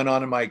guard and I went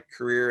on in my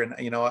career, and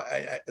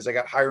as I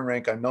got higher in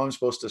rank, I know I'm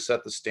supposed to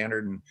set the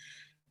standard and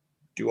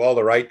do all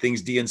the right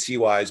things DNC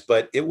wise,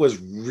 but it was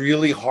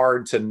really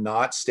hard to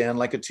not stand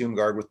like a tomb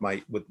guard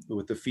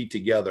with the feet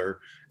together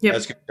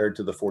as Yep. compared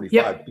to the 45,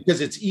 Yep. because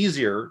it's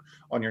easier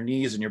on your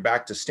knees and your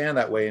back to stand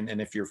that way.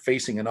 And if you're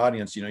facing an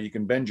audience, you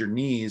can bend your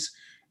knees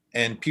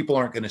and people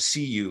aren't going to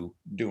see you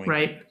doing it.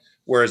 Right.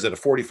 Whereas at a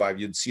 45,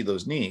 you'd see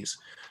those knees.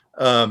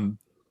 Um,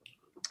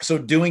 so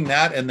doing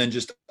that, and then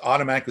just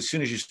automatically, as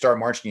soon as you start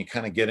marching, you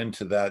kind of get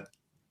into that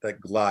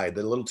glide,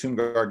 the little tomb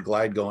guard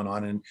glide going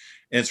on. And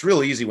it's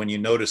real easy when you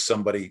notice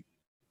somebody,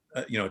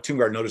 a tomb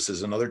guard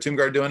notices another tomb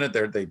guard doing it,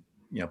 they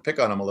pick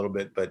on them a little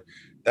bit, but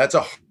that's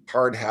a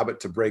hard habit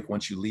to break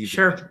once you leave the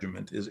Sure.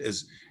 regiment.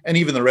 And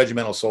even the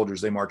regimental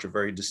soldiers, they march a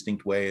very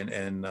distinct way,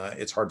 and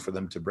it's hard for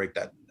them to break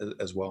that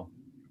as well.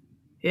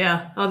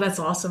 Yeah. Oh, that's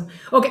awesome.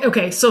 Okay.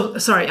 Okay. So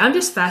sorry, I'm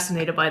just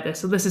fascinated by this.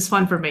 So this is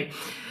fun for me.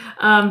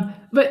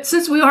 But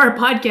since we are a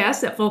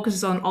podcast that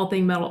focuses on all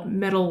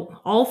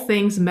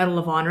things Medal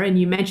of Honor, and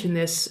you mentioned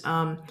this,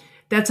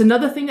 that's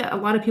another thing that a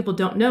lot of people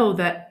don't know,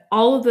 that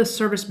all of the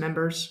service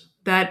members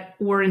that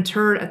were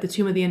interred at the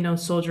Tomb of the Unknown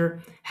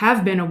Soldier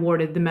have been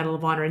awarded the Medal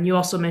of Honor. And you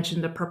also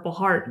mentioned the Purple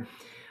Heart.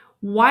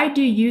 Why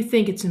do you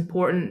think it's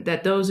important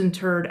that those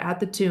interred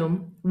at the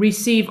tomb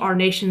receive our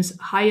nation's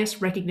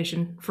highest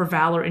recognition for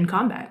valor in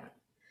combat?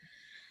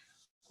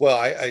 Well,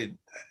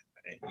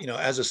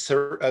 as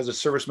a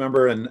service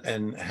member,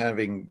 and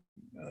having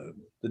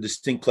the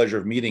distinct pleasure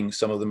of meeting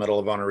some of the Medal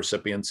of Honor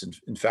recipients.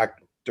 In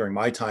fact, during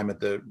my time at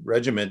the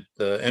regiment,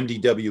 the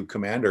MDW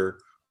commander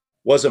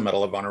was a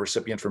Medal of Honor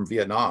recipient from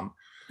Vietnam.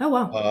 Oh,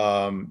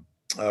 wow.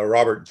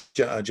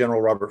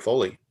 General Robert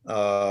Foley,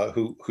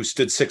 who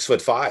stood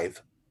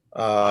 6'5",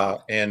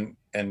 Wow. and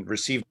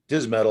received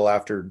his medal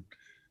after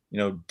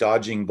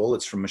dodging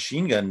bullets from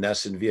machine gun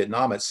nests in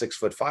Vietnam at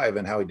 6'5",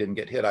 and how he didn't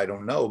get hit, I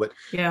don't know. But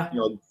Yeah.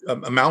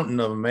 a mountain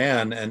of a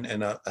man,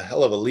 and a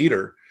hell of a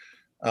leader.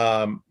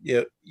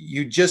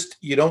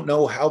 You don't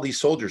know how these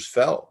soldiers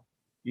fell.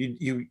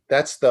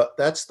 That's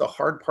the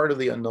hard part of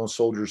the unknown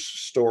soldiers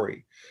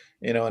story.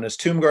 And as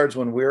tomb guards,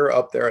 when we're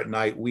up there at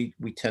night, we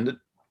tend to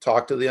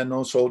talk to the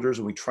unknown soldiers,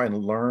 and we try and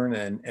learn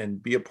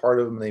and be a part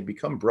of them, and they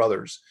become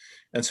brothers.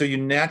 And so you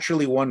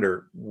naturally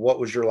wonder, what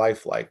was your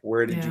life like?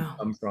 Where did you Yeah.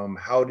 come from?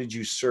 How did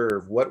you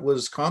serve? What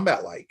was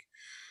combat like?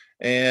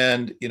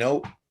 And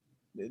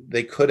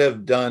they could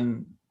have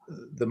done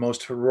the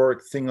most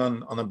heroic thing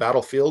on the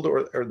battlefield,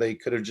 or they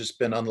could have just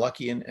been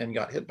unlucky and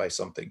got hit by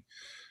something.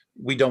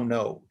 We don't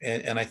know.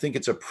 And I think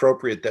it's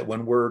appropriate that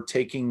when we're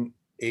taking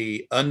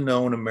a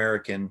unknown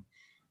American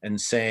and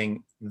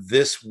saying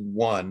this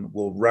one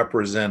will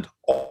represent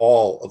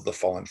all of the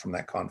fallen from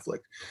that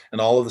conflict, and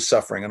all of the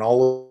suffering, and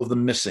all of the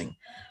missing,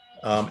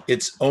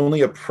 it's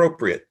only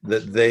appropriate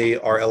that they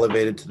are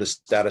elevated to the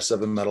status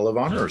of a Medal of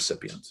Honor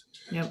recipient,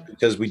 Yep.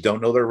 because we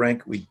don't know their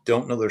rank, we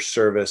don't know their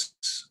service,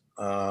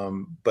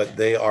 but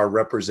they are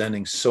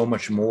representing so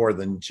much more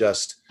than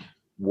just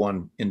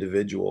one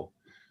individual.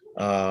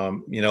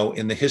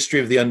 In the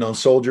history of the unknown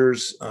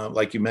soldiers,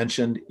 like you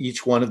mentioned,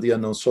 each one of the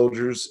unknown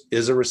soldiers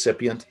is a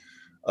recipient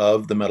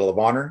of the Medal of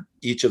Honor.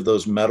 Each of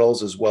those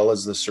medals, as well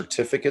as the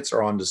certificates,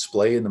 are on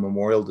display in the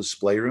Memorial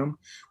Display Room,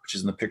 which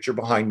is in the picture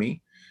behind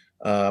me.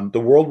 The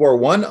World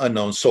War I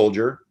unknown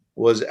soldier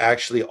was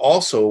actually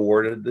also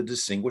awarded the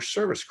Distinguished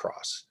Service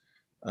Cross,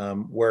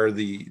 where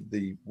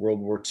the World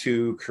War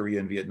II, Korea,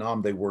 and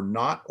Vietnam, they were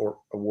not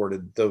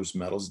awarded those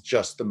medals,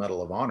 just the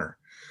Medal of Honor.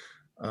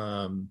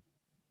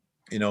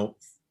 You know,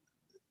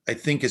 I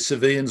think as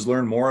civilians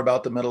learn more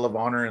about the Medal of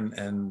Honor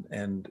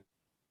and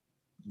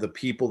the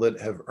people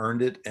that have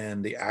earned it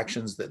and the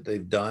actions that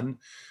they've done,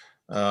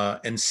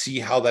 and see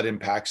how that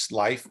impacts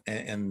life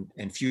and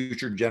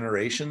future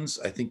generations,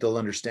 I think they'll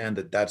understand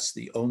that that's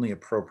the only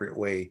appropriate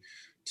way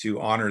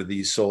to honor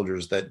these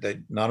soldiers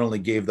that not only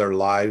gave their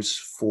lives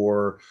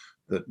for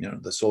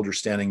the soldiers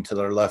standing to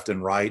their left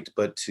and right,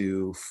 but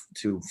to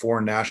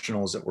foreign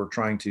nationals that we're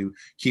trying to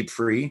keep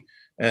free.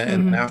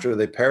 And Mhm. after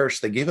they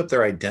perished, they gave up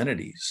their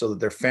identity so that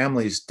their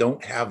families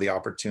don't have the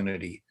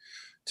opportunity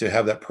to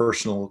have that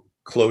personal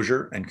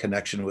closure and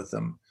connection with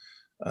them.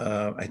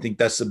 I think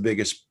that's the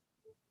biggest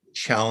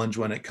challenge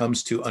when it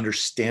comes to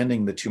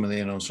understanding the Tomb of the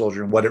Unknown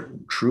Soldier and what it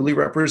truly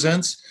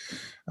represents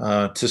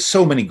to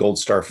so many Gold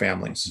Star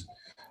families.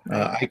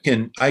 Right.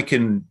 I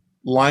can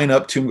line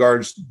up Tomb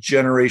Guards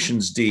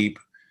generations deep,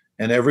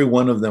 and every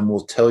one of them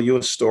will tell you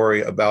a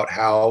story about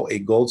how a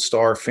Gold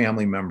Star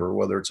family member,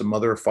 whether it's a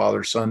mother,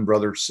 father, son,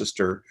 brother,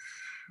 sister,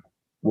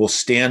 will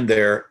stand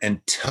there and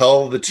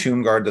tell the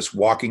Tomb Guard that's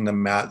walking the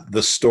mat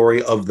the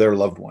story of their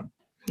loved one.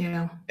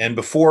 Yeah. And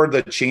before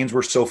the chains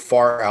were so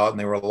far out and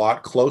they were a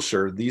lot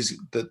closer, they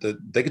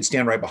could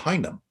stand right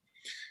behind them.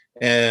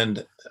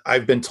 And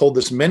I've been told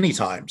this many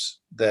times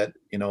that,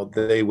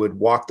 they would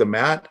walk the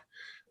mat,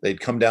 they'd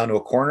come down to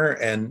a corner,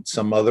 and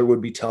some mother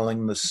would be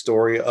telling the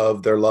story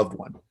of their loved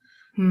one.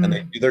 And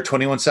they'd do their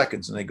 21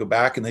 seconds, and they'd go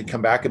back and they'd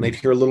come back and they'd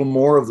hear a little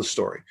more of the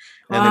story.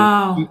 And they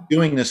would keep Wow.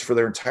 doing this for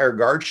their entire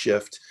guard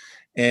shift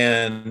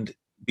and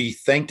be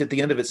thanked at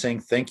the end of it,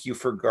 saying, "Thank you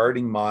for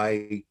guarding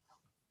my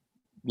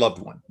loved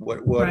one,"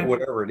 Right.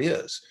 whatever it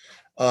is.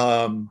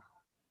 And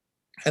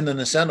then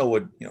the sentinel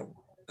would,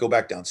 go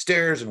back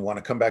downstairs and want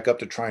to come back up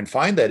to try and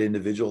find that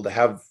individual to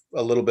have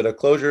a little bit of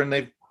closure,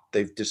 and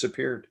they've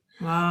disappeared.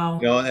 Wow.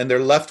 And they're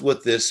left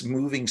with this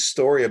moving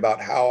story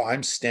about how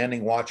I'm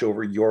standing watch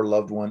over your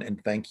loved one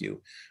and thank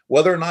you.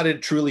 Whether or not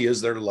it truly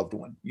is their loved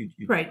one,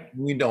 Right.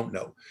 we don't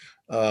know.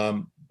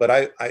 But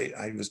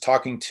I was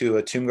talking to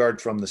a Tomb Guard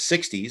from the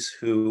 60s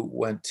who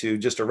went to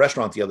just a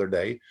restaurant the other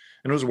day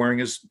and was wearing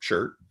his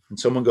shirt. And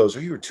someone goes,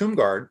 "Are you a Tomb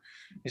Guard?"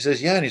 He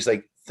says, "Yeah." And he's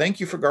like, "Thank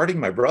you for guarding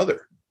my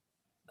brother."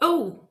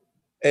 Oh.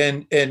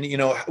 And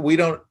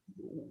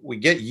we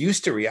get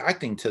used to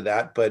reacting to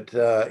that, but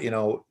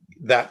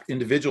that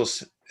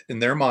individual's in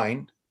their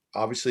mind,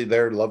 obviously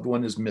their loved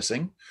one is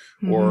missing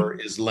or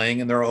is laying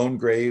in their own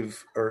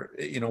grave, or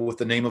with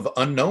the name of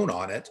unknown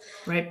on it.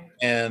 Right.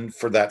 And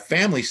for that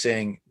family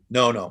saying,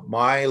 no,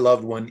 my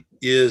loved one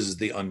is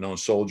the unknown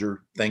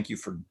soldier, thank you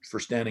for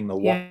standing the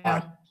watch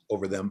Yeah.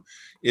 over them,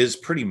 is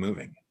pretty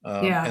moving.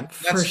 Yeah, And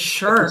for that's what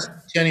sure.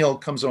 Centennial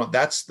comes on.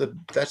 That's the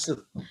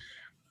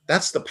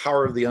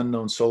power of the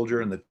unknown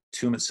soldier and the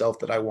tomb itself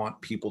that I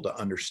want people to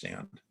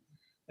understand.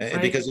 And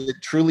Right. because it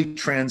truly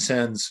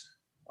transcends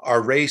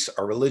our race,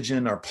 our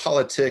religion, our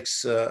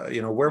politics, where we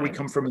Right.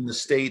 come from in the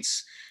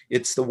States.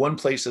 It's the one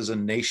place as a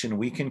nation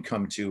we can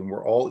come to, and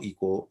we're all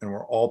equal, and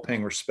we're all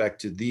paying respect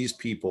to these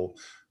people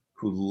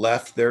who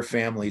left their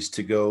families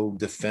to go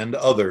defend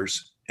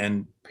others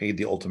and paid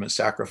the ultimate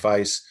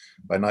sacrifice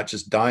by not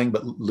just dying,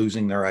 but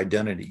losing their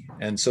identity.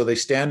 And so they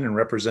stand and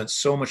represent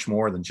so much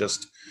more than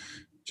just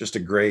a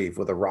grave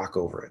with a rock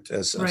over it,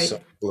 as some Right.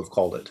 people have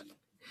called it.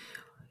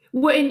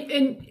 Well,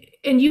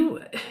 and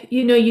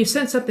you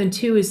said something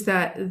too, is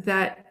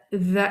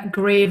that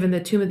grave and the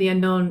tomb of the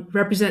unknown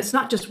represents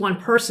not just one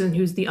person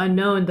who's the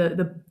unknown,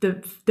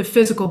 the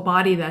physical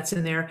body that's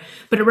in there,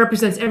 but it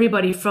represents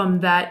everybody from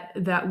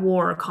that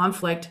war or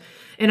conflict.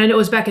 And I know it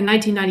was back in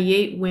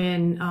 1998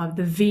 when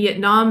the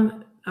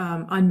Vietnam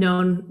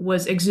unknown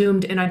was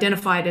exhumed and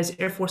identified as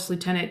Air Force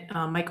Lieutenant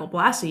Michael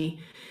Blassie.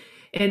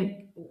 And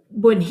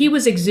when he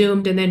was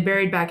exhumed and then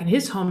buried back in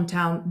his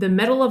hometown, the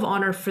Medal of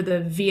Honor for the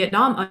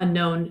Vietnam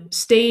unknown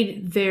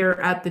stayed there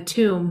at the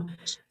tomb,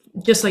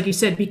 just like you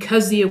said,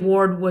 because the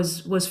award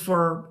was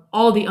for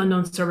all the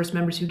unknown service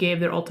members who gave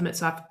their ultimate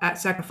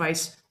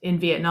sacrifice in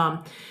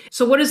Vietnam.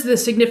 So, what is the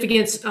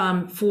significance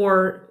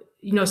for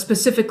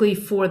specifically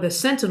for the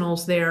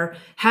Sentinels there,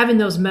 having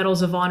those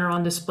medals of honor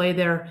on display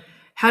there?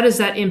 How does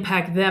that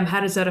impact them?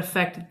 How does that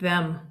affect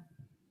them?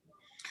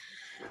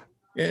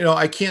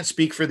 I can't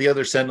speak for the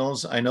other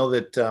Sentinels. I know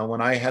that when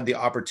I had the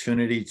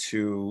opportunity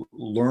to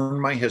learn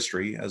my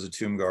history as a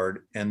Tomb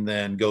Guard and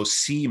then go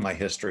see my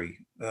history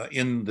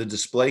in the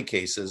display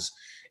cases,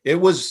 it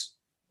was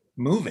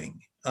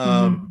moving.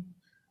 Mm-hmm.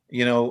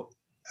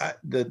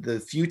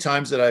 The few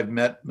times that I've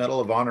met Medal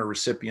of Honor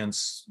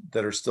recipients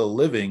that are still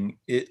living,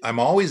 I'm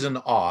always in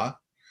awe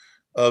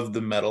of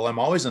the medal. I'm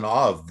always in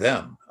awe of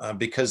them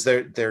because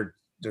they're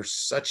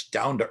such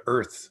down to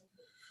earth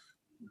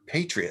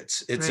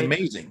patriots. It's Right.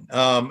 amazing.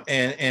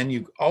 And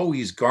you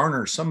always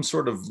garner some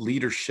sort of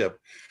leadership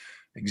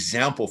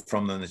example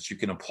from them that you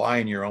can apply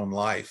in your own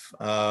life.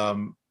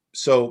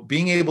 So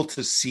being able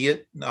to see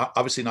it,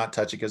 obviously not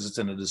touch it because it's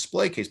in a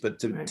display case, but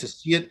to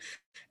see it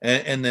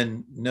and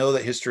then know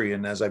that history.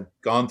 And as I've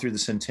gone through the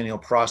centennial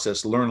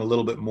process, learn a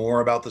little bit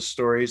more about the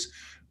stories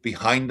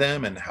behind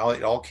them and how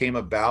it all came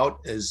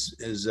about is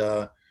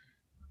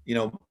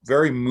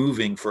very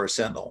moving for a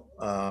Sentinel.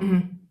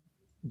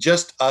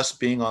 Just us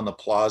being on the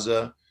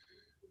plaza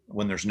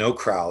when there's no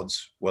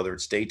crowds, whether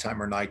it's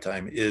daytime or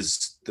nighttime,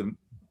 is the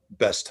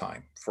best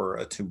time for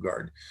a Tomb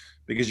Guard,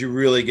 because you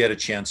really get a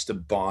chance to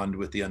bond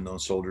with the unknown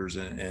soldiers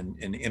and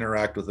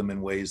interact with them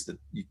in ways that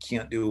you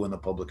can't do when the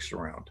public's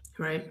around.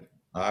 Right.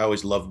 I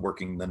always loved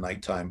working the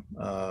nighttime.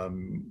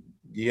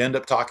 You end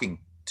up talking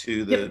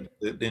to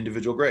the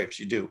individual graves.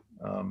 You do.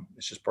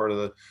 It's just part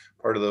of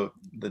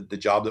the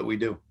job that we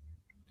do.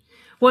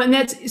 Well, and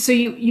that's so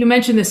you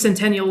mentioned the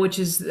centennial, which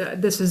is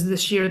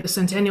this year, the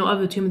centennial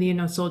of the Tomb of the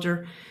Unknown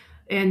Soldier,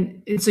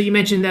 and so you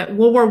mentioned that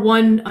World War I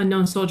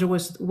unknown soldier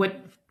was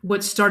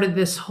what started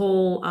this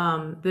whole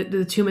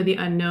the Tomb of the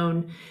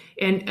Unknown,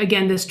 and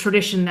again this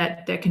tradition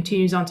that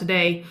continues on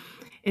today.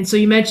 And so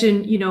you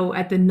mentioned,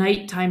 at the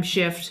nighttime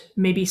shift,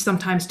 maybe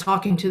sometimes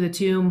talking to the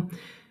tomb.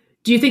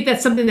 Do you think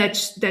that's something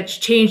that's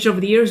changed over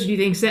the years? Or do you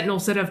think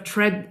Sentinels that have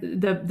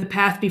tread the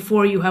path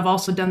before you have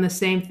also done the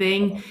same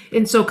thing?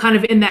 And so kind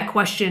of in that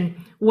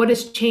question, what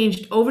has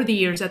changed over the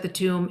years at the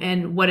tomb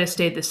and what has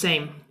stayed the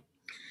same?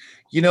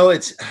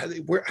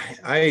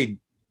 I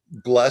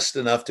blessed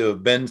enough to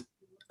have been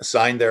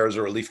assigned there as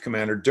a relief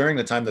commander during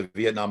the time the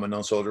Vietnam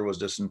unknown soldier was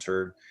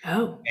disinterred.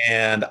 Oh.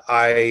 And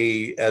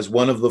I, as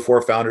one of the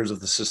 4 founders of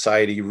the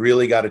society,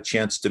 really got a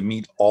chance to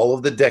meet all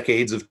of the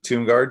decades of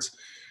Tomb Guards.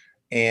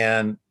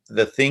 And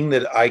the thing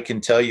that I can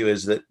tell you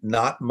is that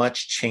not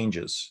much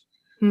changes.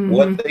 Mm-hmm.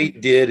 What they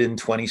did in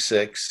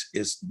 26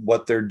 is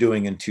what they're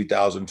doing in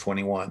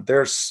 2021.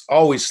 There's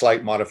always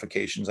slight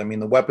modifications. I mean,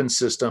 the weapon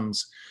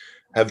systems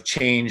have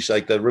changed.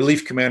 Like the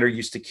relief commander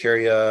used to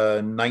carry a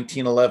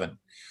 1911.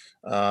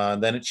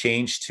 Then it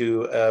changed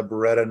to a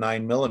Beretta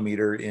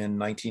 9mm in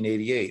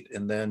 1988.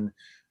 And then,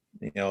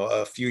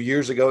 a few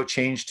years ago, it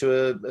changed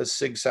to a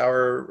Sig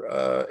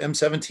Sauer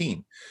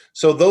M17.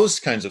 So those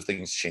kinds of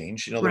things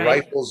change. The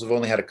rifles have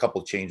only had a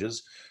couple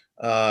changes.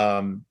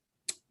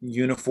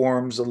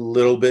 Uniforms a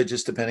little bit,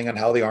 just depending on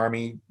how the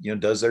Army,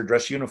 does their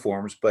dress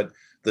uniforms. But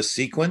the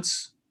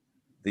sequence,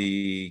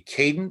 the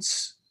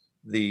cadence,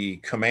 the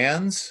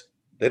commands,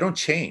 they don't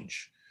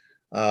change.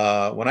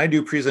 When I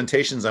do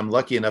presentations, I'm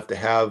lucky enough to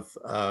have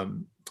a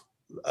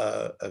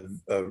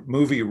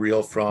movie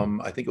reel from,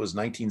 I think it was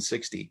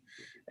 1960.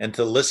 And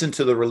to listen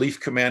to the relief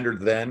commander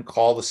then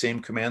call the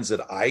same commands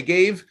that I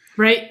gave,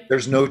 right?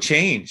 There's no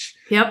change.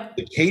 Yep.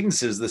 The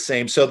cadence is the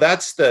same. So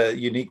that's the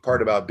unique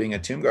part about being a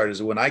Tomb Guard,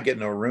 is when I get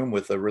in a room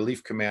with a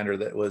relief commander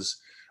that was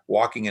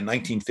walking in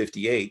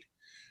 1958,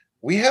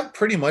 we have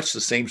pretty much the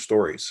same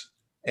stories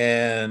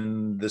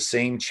and the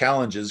same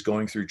challenges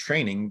going through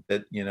training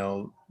that,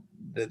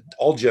 that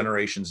all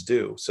generations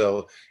do.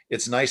 So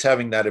it's nice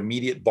having that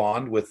immediate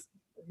bond with,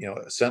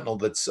 a Sentinel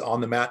that's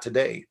on the mat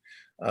today.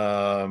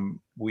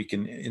 We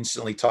can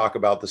instantly talk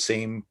about the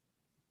same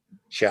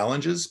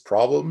challenges,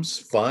 problems,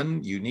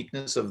 fun,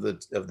 uniqueness of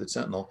the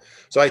Sentinel.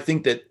 So I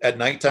think that at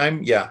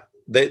nighttime,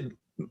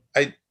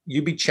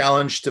 you'd be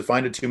challenged to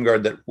find a Tomb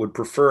Guard that would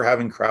prefer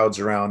having crowds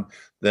around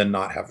than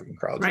not having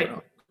crowds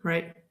around.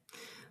 Right.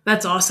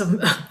 That's awesome.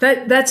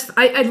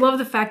 I love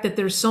the fact that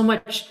there's so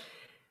much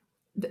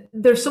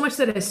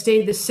that has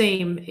stayed the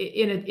same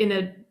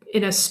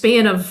in a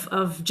span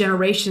of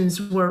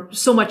generations where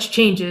so much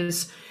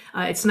changes.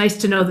 It's nice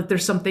to know that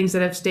there's some things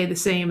that have stayed the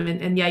same,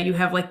 and you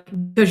have,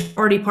 because you're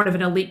already part of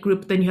an elite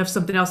group, then you have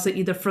something else that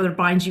either further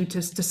binds you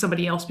to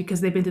somebody else because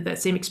they've been through that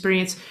same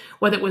experience,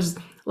 whether it was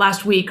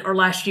last week or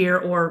last year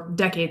or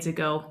decades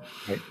ago.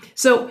 Right.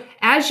 So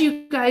as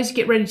you guys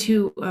get ready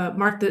to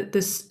mark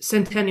this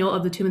centennial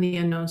of the Tomb of the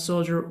Unknown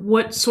Soldier,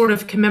 what sort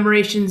of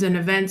commemorations and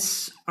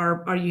events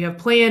are you have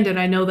planned? And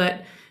I know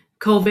that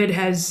COVID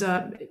has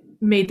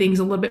made things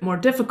a little bit more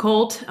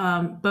difficult,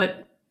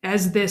 but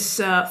as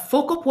this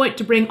focal point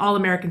to bring all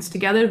Americans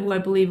together, who I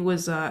believe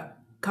was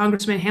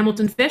Congressman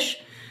Hamilton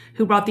Fish,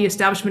 who brought the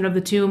establishment of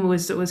the tomb,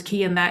 was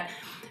key in that.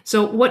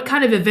 So what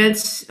kind of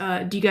events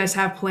do you guys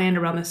have planned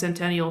around the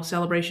centennial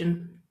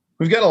celebration?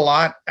 We've got a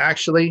lot,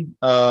 actually.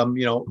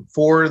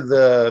 For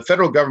the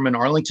federal government,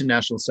 Arlington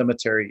National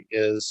Cemetery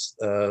is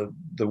the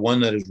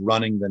one that is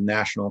running the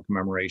national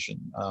commemoration.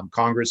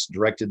 Congress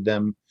directed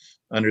them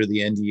under the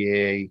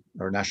NDAA,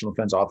 or National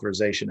Defense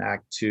Authorization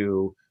Act,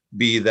 to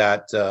be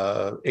that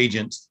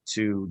agent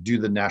to do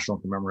the national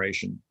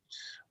commemoration.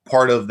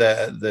 Part of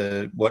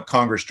what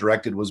Congress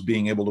directed was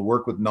being able to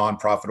work with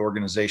nonprofit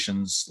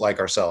organizations like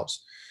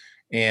ourselves.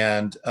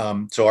 And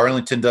so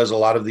Arlington does a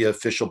lot of the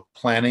official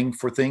planning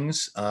for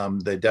things.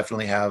 They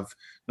definitely have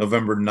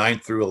November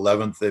 9th through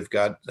 11th. They've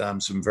got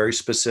some very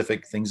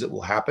specific things that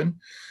will happen.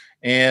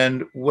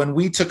 And when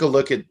we took a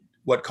look at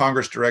what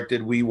Congress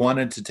directed, we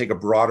wanted to take a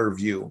broader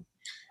view.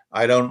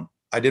 I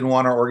didn't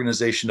want our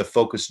organization to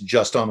focus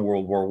just on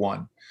World War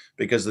One,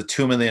 because the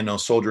Tomb of the Unknown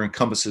Soldier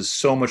encompasses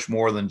so much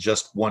more than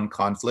just one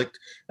conflict.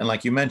 And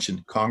like you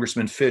mentioned,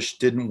 Congressman Fish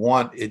didn't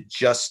want it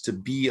just to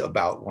be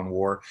about one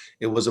war.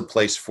 It was a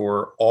place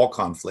for all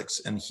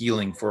conflicts and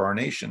healing for our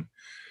nation.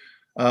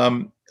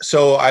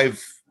 So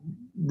I've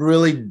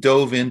really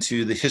dove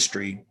into the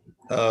history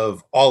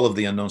of all of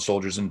the unknown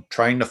soldiers and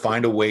trying to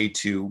find a way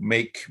to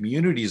make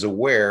communities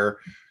aware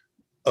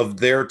of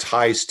their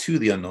ties to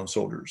the unknown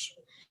soldiers.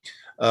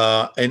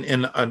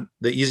 And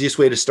the easiest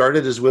way to start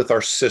it is with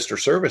our sister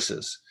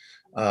services.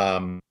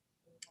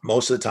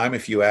 Most of the time,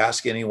 if you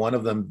ask any one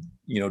of them,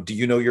 do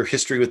you know your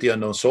history with the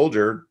unknown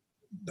soldier?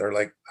 They're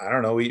like, I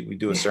don't know. We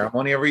do a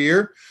ceremony every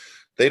year.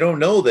 They don't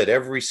know that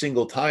every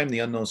single time the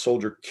unknown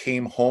soldier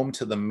came home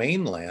to the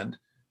mainland,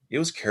 it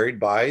was carried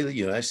by the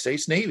United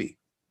States Navy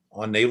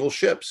on naval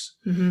ships.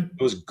 Mm-hmm.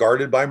 It was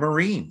guarded by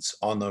Marines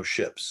on those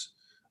ships.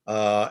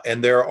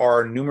 And there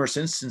are numerous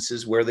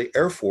instances where the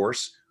Air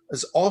Force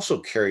has also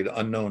carried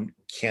unknown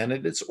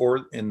candidates,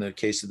 or in the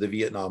case of the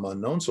Vietnam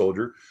unknown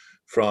soldier,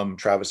 from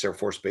Travis Air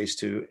Force Base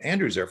to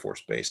Andrews Air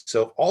Force Base.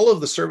 So all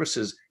of the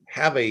services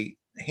have a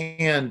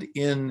hand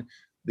in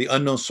the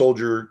unknown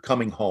soldier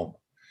coming home.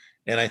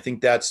 And I think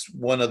that's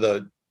one of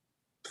the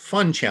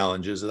fun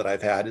challenges that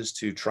I've had, is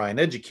to try and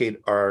educate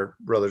our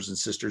brothers and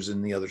sisters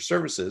in the other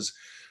services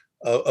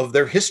of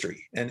their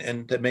history,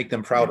 and to make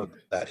them proud of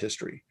that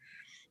history.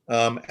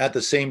 At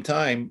the same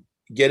time,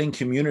 getting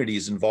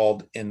communities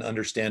involved in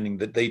understanding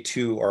that they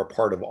too are a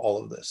part of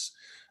all of this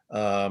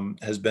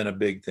has been a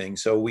big thing.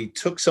 So we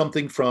took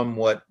something from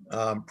what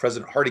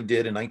President Harding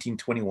did in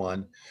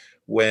 1921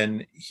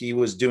 when he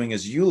was doing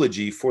his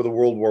eulogy for the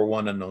World War I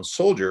unknown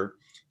soldier.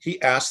 He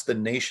asked the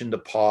nation to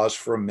pause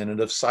for a minute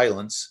of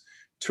silence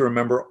to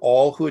remember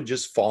all who had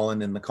just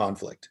fallen in the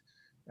conflict.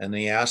 And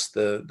he asked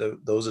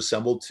those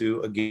assembled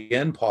to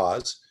again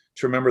pause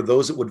to remember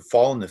those that would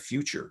fall in the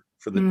future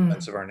for the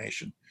defense of our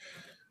nation.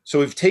 So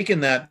we've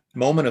taken that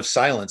moment of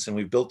silence and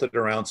we've built it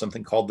around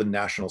something called the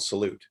National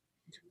Salute,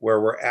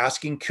 where we're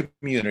asking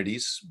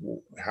communities,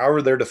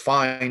 however they're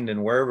defined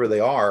and wherever they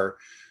are,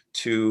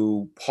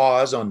 to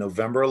pause on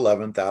November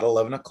 11th at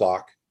 11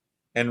 o'clock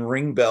and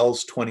ring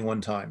bells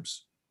 21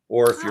 times.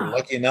 Or if you're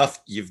lucky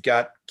enough, you've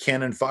got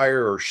cannon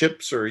fire or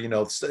ships or,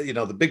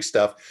 the big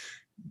stuff,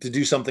 to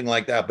do something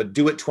like that, but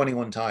do it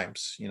 21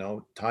 times,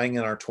 tying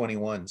in our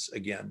 21s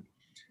again,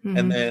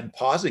 and then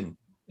pausing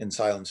in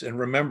silence and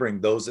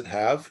remembering those that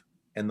have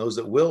and those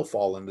that will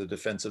fall in the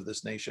defense of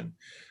this nation.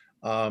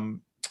 And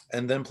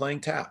then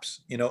playing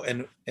taps,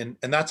 and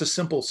that's a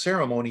simple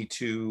ceremony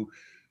to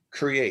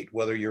create.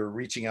 Whether you're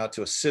reaching out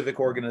to a civic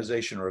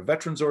organization or a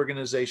veterans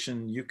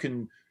organization, you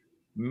can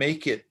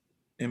make it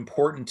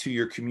important to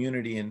your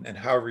community and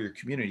however your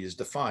community is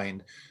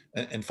defined,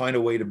 and find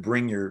a way to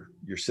bring your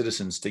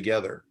citizens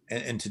together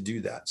and to do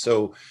that.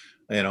 So,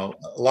 a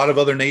lot of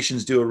other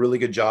nations do a really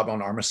good job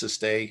on Armistice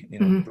Day,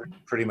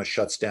 pretty much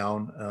shuts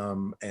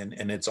down,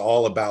 and it's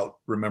all about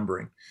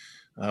remembering.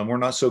 We're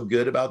not so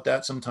good about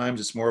that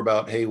sometimes. It's more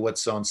about, hey,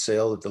 what's on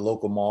sale at the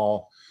local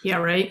mall? Yeah,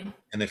 right.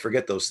 And they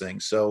forget those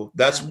things. So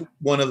that's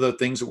one of the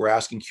things that we're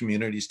asking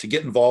communities to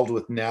get involved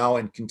with now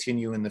and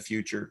continue in the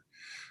future.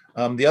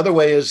 The other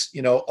way is,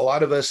 a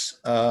lot of us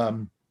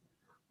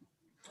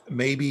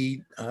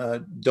maybe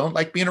don't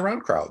like being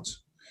around crowds.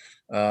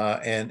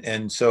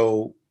 And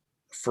so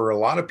for a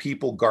lot of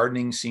people,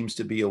 gardening seems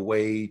to be a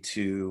way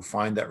to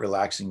find that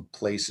relaxing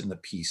place in the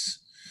peace.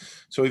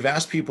 So we've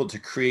asked people to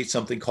create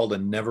something called a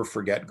never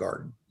forget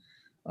garden.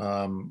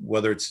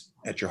 Whether it's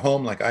at your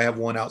home, like I have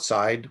one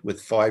outside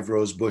with 5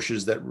 rose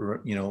bushes that,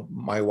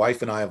 my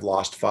wife and I have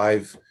lost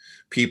 5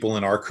 people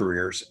in our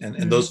careers, and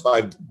those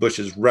 5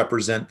 bushes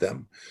represent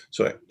them.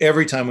 So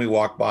every time we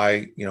walk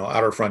by,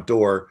 out our front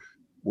door,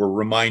 we're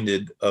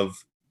reminded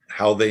of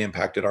how they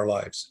impacted our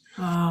lives.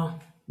 Oh.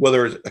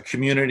 Whether a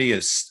community,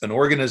 is an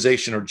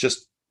organization, or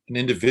just an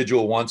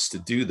individual wants to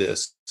do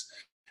this,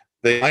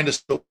 they find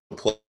a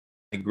place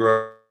to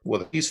grow,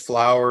 whether these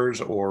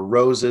flowers or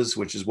roses,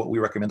 which is what we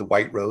recommend, the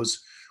white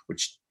rose,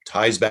 which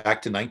ties back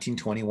to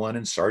 1921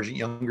 and Sergeant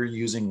Younger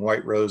using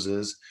white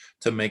roses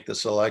to make the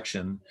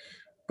selection.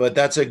 But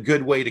that's a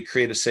good way to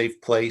create a safe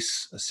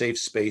place, a safe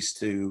space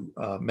to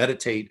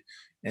meditate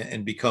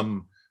and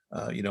become,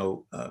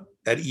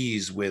 at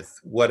ease with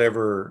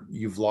whatever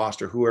you've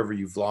lost or whoever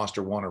you've lost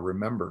or want to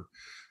remember.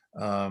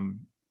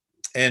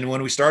 And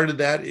when we started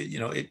that,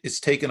 it's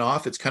taken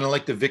off. It's kind of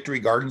like the Victory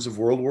Gardens of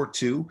World War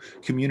II.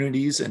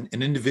 Communities and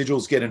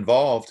individuals get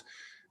involved.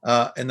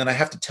 And then I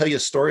have to tell you a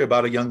story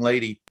about a young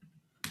lady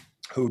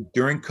who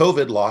during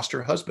COVID lost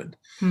her husband.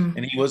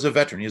 And he was a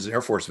veteran. He was an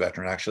Air Force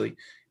veteran, actually.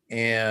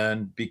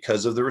 And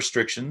because of the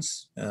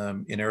restrictions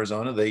in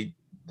Arizona, they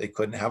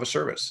couldn't have a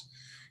service.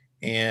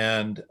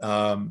 And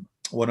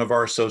one of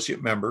our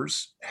associate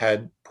members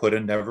had put a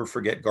never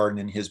forget garden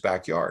in his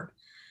backyard.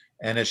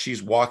 And as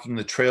she's walking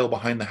the trail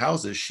behind the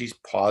houses, she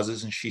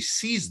pauses and she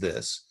sees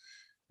this.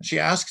 And she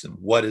asks him,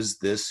 what is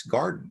this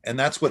garden? And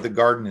that's what the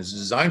garden is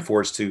designed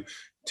for, is to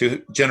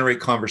generate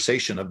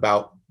conversation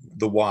about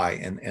the why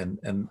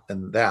and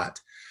that.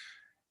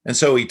 And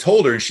so he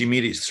told her, and she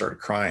immediately started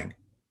crying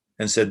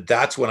and said,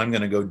 that's what I'm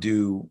going to go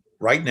do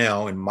right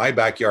now in my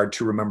backyard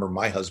to remember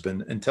my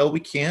husband until we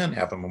can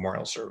have a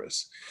memorial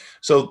service.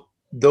 So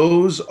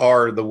those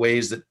are the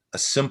ways that a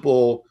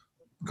simple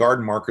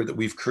garden marker that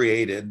we've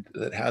created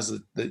that has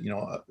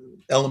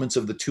elements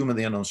of the Tomb of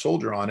the Unknown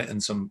Soldier on it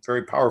and some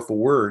very powerful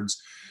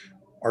words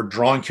are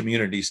drawing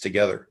communities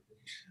together.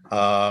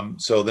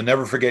 So the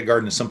Never Forget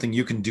Garden is something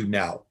you can do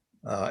now.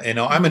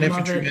 I'm an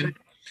infantryman.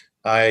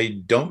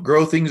 I don't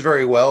grow things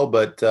very well,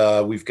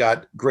 but we've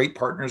got great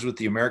partners with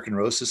the American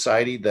Rose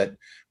Society that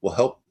will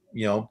help,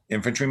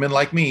 infantrymen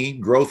like me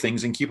grow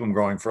things and keep them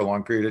growing for a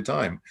long period of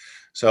time.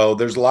 So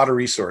there's a lot of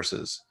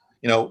resources.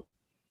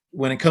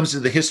 When it comes to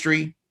the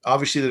history,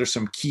 obviously there's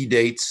some key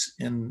dates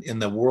in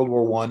the World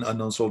War I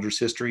unknown soldiers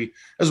history,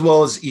 as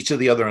well as each of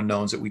the other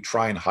unknowns that we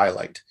try and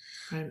highlight.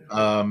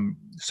 Right.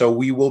 So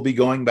we will be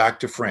going back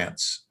to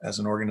France as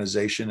an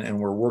organization, and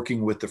we're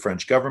working with the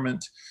French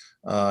government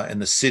and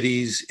the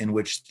cities in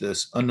which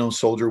this unknown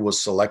soldier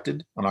was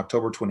selected on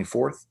October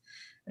 24th,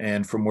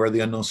 and from where the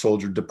unknown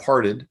soldier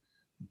departed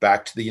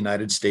back to the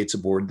United States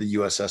aboard the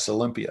USS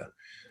Olympia.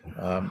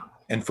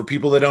 And for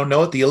people that don't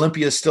know it, the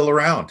Olympia is still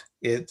around.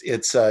 It's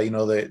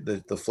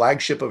the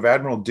flagship of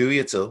Admiral Dewey.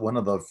 It's one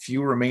of the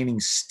few remaining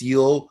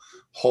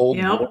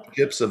steel-hulled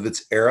warships of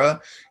its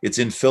era. It's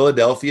in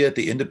Philadelphia at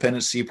the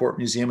Independence Seaport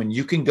Museum, and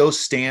you can go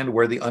stand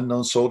where the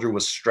unknown soldier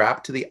was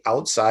strapped to the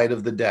outside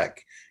of the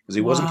deck because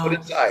he wasn't put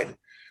inside.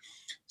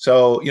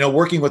 So,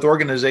 working with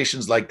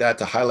organizations like that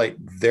to highlight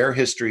their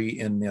history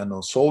and the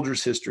unknown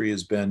soldiers' history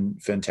has been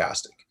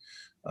fantastic.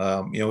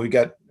 We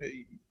got.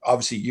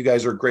 Obviously, you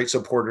guys are great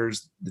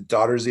supporters. The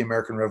Daughters of the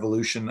American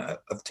Revolution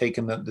have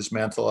taken this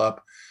mantle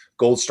up.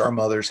 Gold Star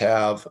Mothers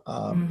have.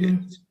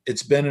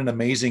 It's been an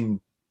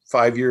amazing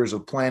 5 years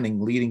of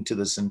planning leading to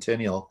the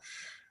centennial.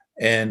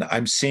 And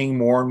I'm seeing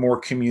more and more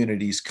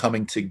communities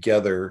coming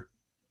together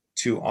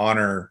to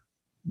honor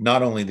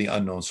not only the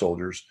unknown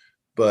soldiers,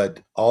 but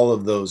all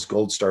of those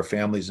Gold Star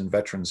families and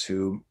veterans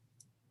who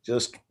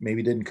just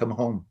maybe didn't come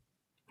home.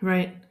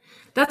 Right.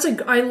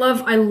 I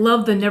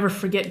love the Never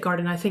Forget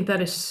Garden. I think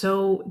that is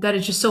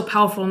just so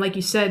powerful. And like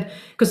you said,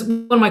 because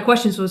one of my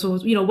questions was,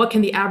 what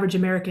can the average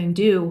American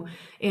do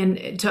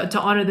and to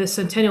honor this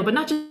centennial, but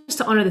not just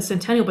to honor the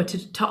centennial, but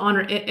to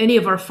honor any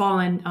of our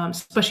fallen,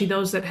 especially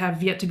those that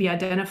have yet to be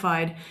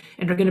identified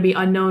and are going to be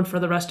unknown for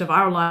the rest of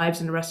our lives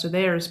and the rest of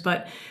theirs.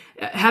 But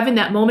having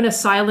that moment of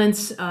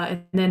silence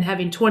and then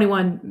having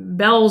 21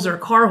 bells or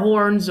car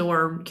horns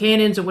or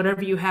cannons or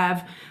whatever you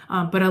have.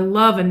 But I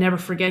love a Never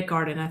Forget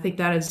Garden. I think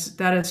that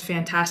is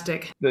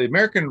fantastic. The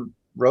American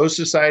Rose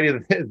Society,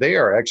 they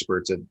are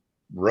experts at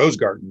rose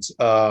gardens.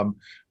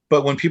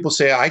 But when people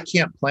say, I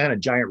can't plant a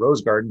giant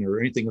rose garden or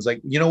anything, it's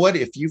like, you know what?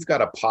 If you've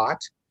got a pot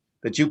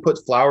that you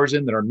put flowers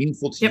in that are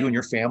meaningful to you and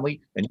your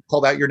family, and you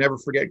call that your Never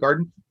Forget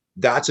Garden,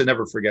 that's a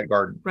Never Forget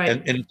Garden. Right.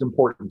 And it's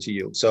important to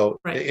you. So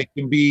it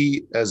can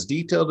be as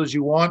detailed as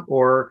you want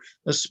or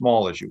as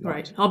small as you want.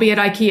 Right. I'll be at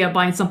IKEA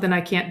buying something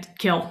I can't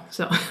kill.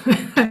 So.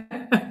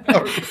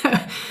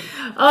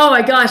 Oh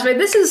my gosh,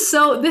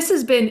 this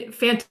has been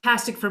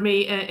fantastic for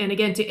me. And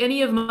again, to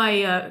any of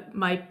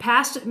my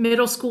past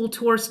middle school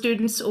tour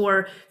students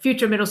or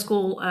future middle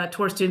school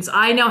tour students,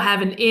 I now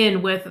have an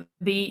in with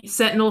the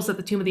Sentinels at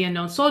the Tomb of the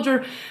Unknown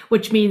Soldier,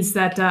 which means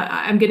that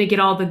I'm going to get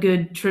all the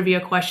good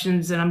trivia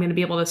questions and I'm going to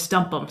be able to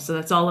stump them. So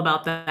that's all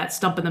about that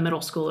stumping the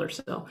middle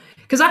schoolers. So,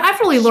 because I've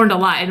really learned a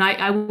lot, and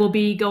I will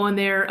be going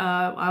there.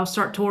 I'll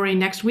start touring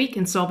next week,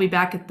 and so I'll be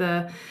back at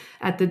that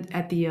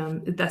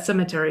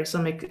cemetery. So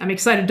I'm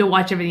excited to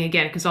watch everything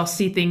again because I'll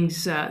see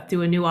things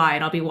through a new eye,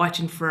 and I'll be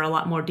watching for a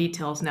lot more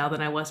details now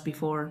than I was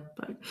before.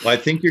 Well, I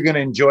think you're going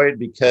to enjoy it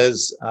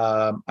because,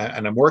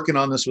 and I'm working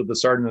on this with the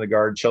Sergeant of the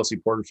Guard, Chelsea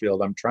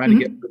Porterfield. I'm trying to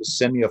get her to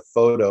send me a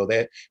photo.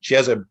 She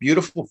has a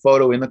beautiful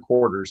photo in the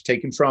quarters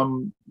taken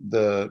from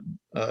the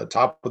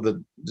top of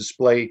the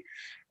display,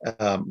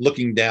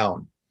 looking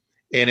down,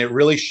 and it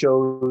really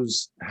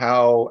shows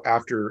how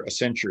after a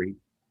century,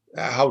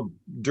 how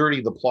dirty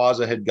the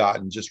plaza had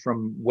gotten just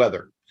from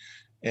weather.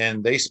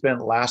 And they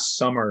spent last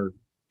summer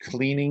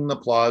cleaning the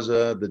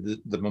plaza,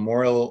 the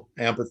memorial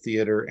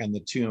amphitheater, and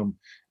the tomb.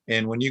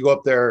 And when you go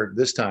up there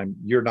this time,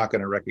 you're not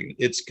going to recognize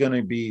it. It's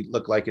going to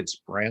look like it's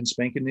brand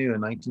spanking new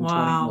in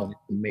 1921.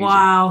 Wow.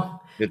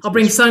 Wow. I'll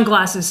bring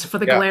sunglasses for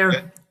the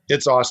glare.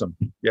 It's awesome.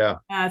 Yeah.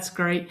 That's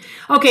great.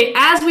 Okay.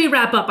 As we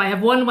wrap up, I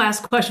have one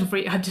last question for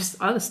you. I'll just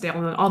stay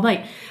on all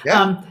night.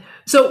 Yeah.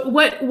 So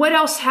what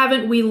else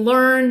haven't we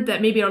learned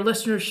that maybe our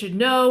listeners should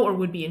know or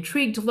would be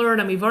intrigued to learn?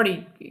 I mean, we've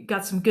already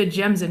got some good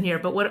gems in here,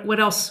 but what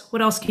else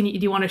do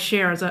you want to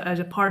share as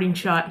a parting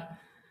shot?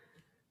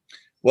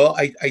 Well,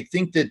 I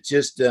think that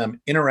just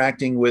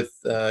interacting with,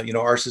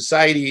 our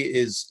society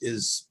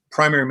is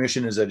primary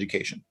mission is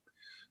education.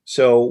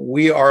 So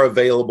we are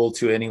available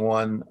to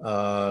anyone,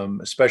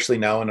 especially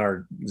now in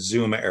our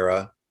Zoom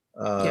era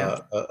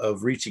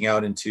of reaching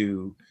out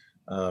into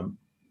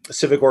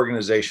civic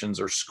organizations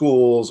or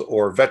schools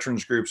or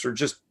veterans groups or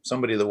just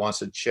somebody that wants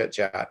to chit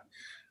chat.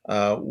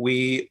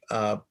 We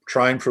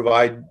try and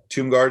provide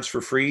tomb guards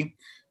for free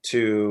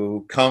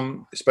to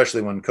come,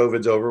 especially when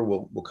COVID's over.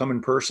 We'll come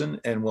in person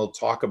and we'll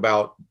talk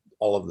about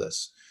all of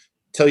this,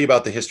 tell you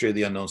about the history of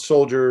the unknown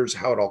soldiers,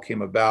 how it all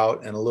came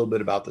about, and a little bit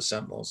about the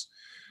Sentinels.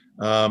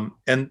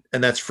 And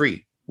that's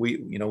free.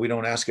 We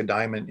don't ask a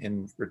dime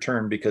in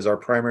return, because our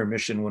primary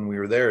mission when we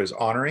were there is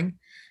honoring.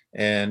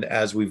 And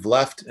as we've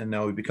left and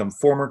now we've become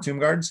former tomb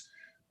guards,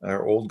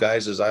 or old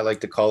guys, as I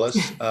like to call us,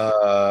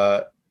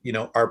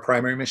 our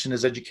primary mission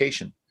is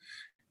education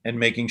and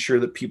making sure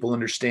that people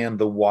understand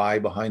the why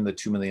behind the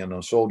Tomb of the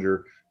Unknown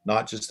Soldier,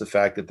 not just the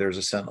fact that there's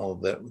a sentinel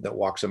that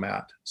walks a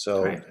mat.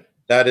 So right.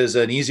 That is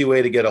an easy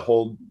way to get a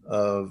hold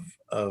of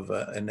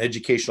an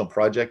educational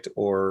project,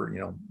 or,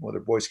 whether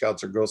Boy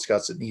Scouts or Girl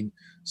Scouts that need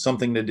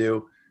something to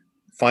do,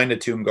 find a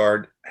tomb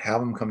guard,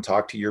 have them come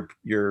talk to your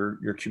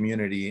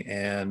community.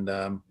 And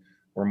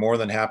we're more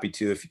than happy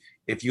to.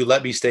 If you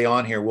let me stay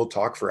on here, we'll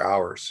talk for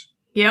hours.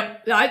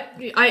 Yep.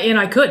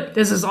 I could.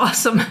 This is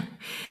awesome.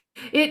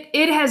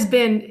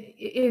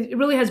 It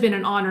really has been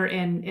an honor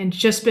and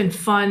just been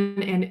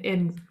fun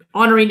and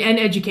honoring and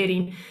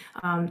educating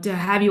to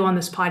have you on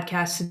this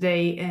podcast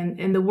today.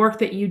 And the work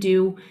that you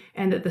do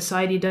and that the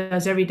Society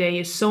does every day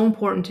is so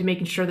important to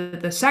making sure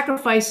that the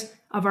sacrifice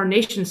of our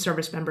nation's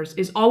service members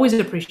is always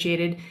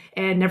appreciated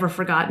and never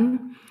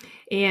forgotten.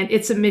 And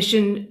it's a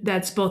mission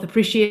that's both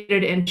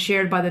appreciated and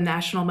shared by the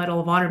National Medal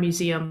of Honor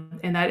Museum.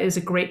 And that is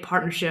a great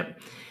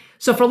partnership.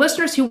 So for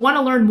listeners who want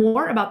to learn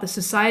more about the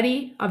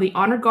Society of the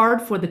Honor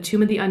Guard for the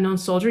Tomb of the Unknown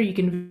Soldier, you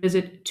can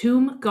visit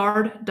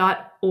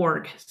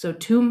tombguard.org. So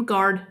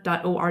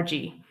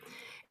tombguard.org.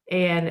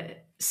 And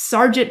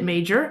Sergeant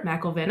Major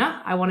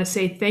McElvenna, I want to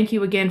say thank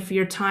you again for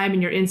your time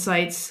and your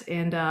insights.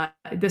 And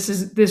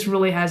this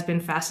really has been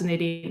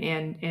fascinating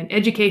and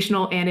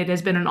educational, and it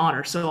has been an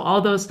honor. So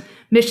all those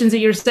missions that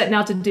you're setting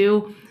out to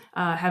do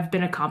have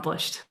been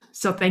accomplished.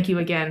 So thank you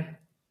again.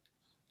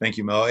 Thank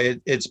you, Mo.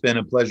 It's been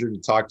a pleasure to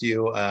talk to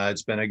you.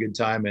 It's been a good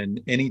time. And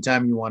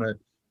anytime you want to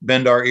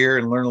bend our ear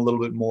and learn a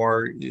little bit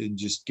more,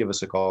 just give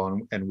us a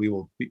call, and we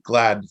will be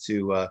glad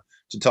to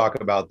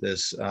talk about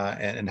this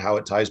and how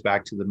it ties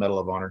back to the Medal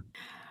of Honor.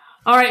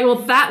 All right. Well,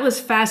 that was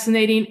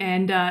fascinating.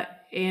 And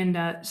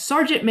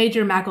Sergeant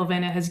Major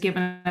McElvenna has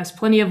given us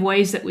plenty of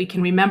ways that we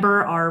can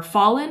remember our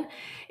fallen.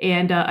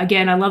 And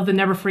again, I love the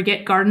Never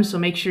Forget Garden. So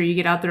make sure you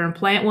get out there and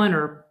plant one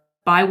or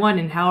buy one,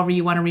 and however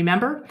you want to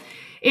remember.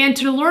 And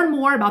to learn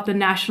more about the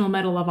National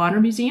Medal of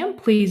Honor Museum,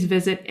 please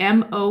visit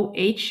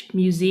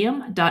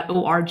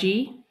mohmuseum.org.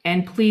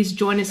 And please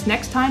join us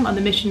next time on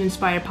the Mission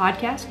Inspired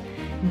podcast.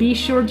 Be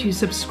sure to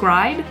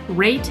subscribe,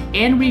 rate,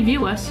 and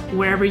review us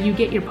wherever you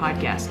get your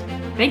podcast.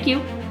 Thank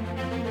you.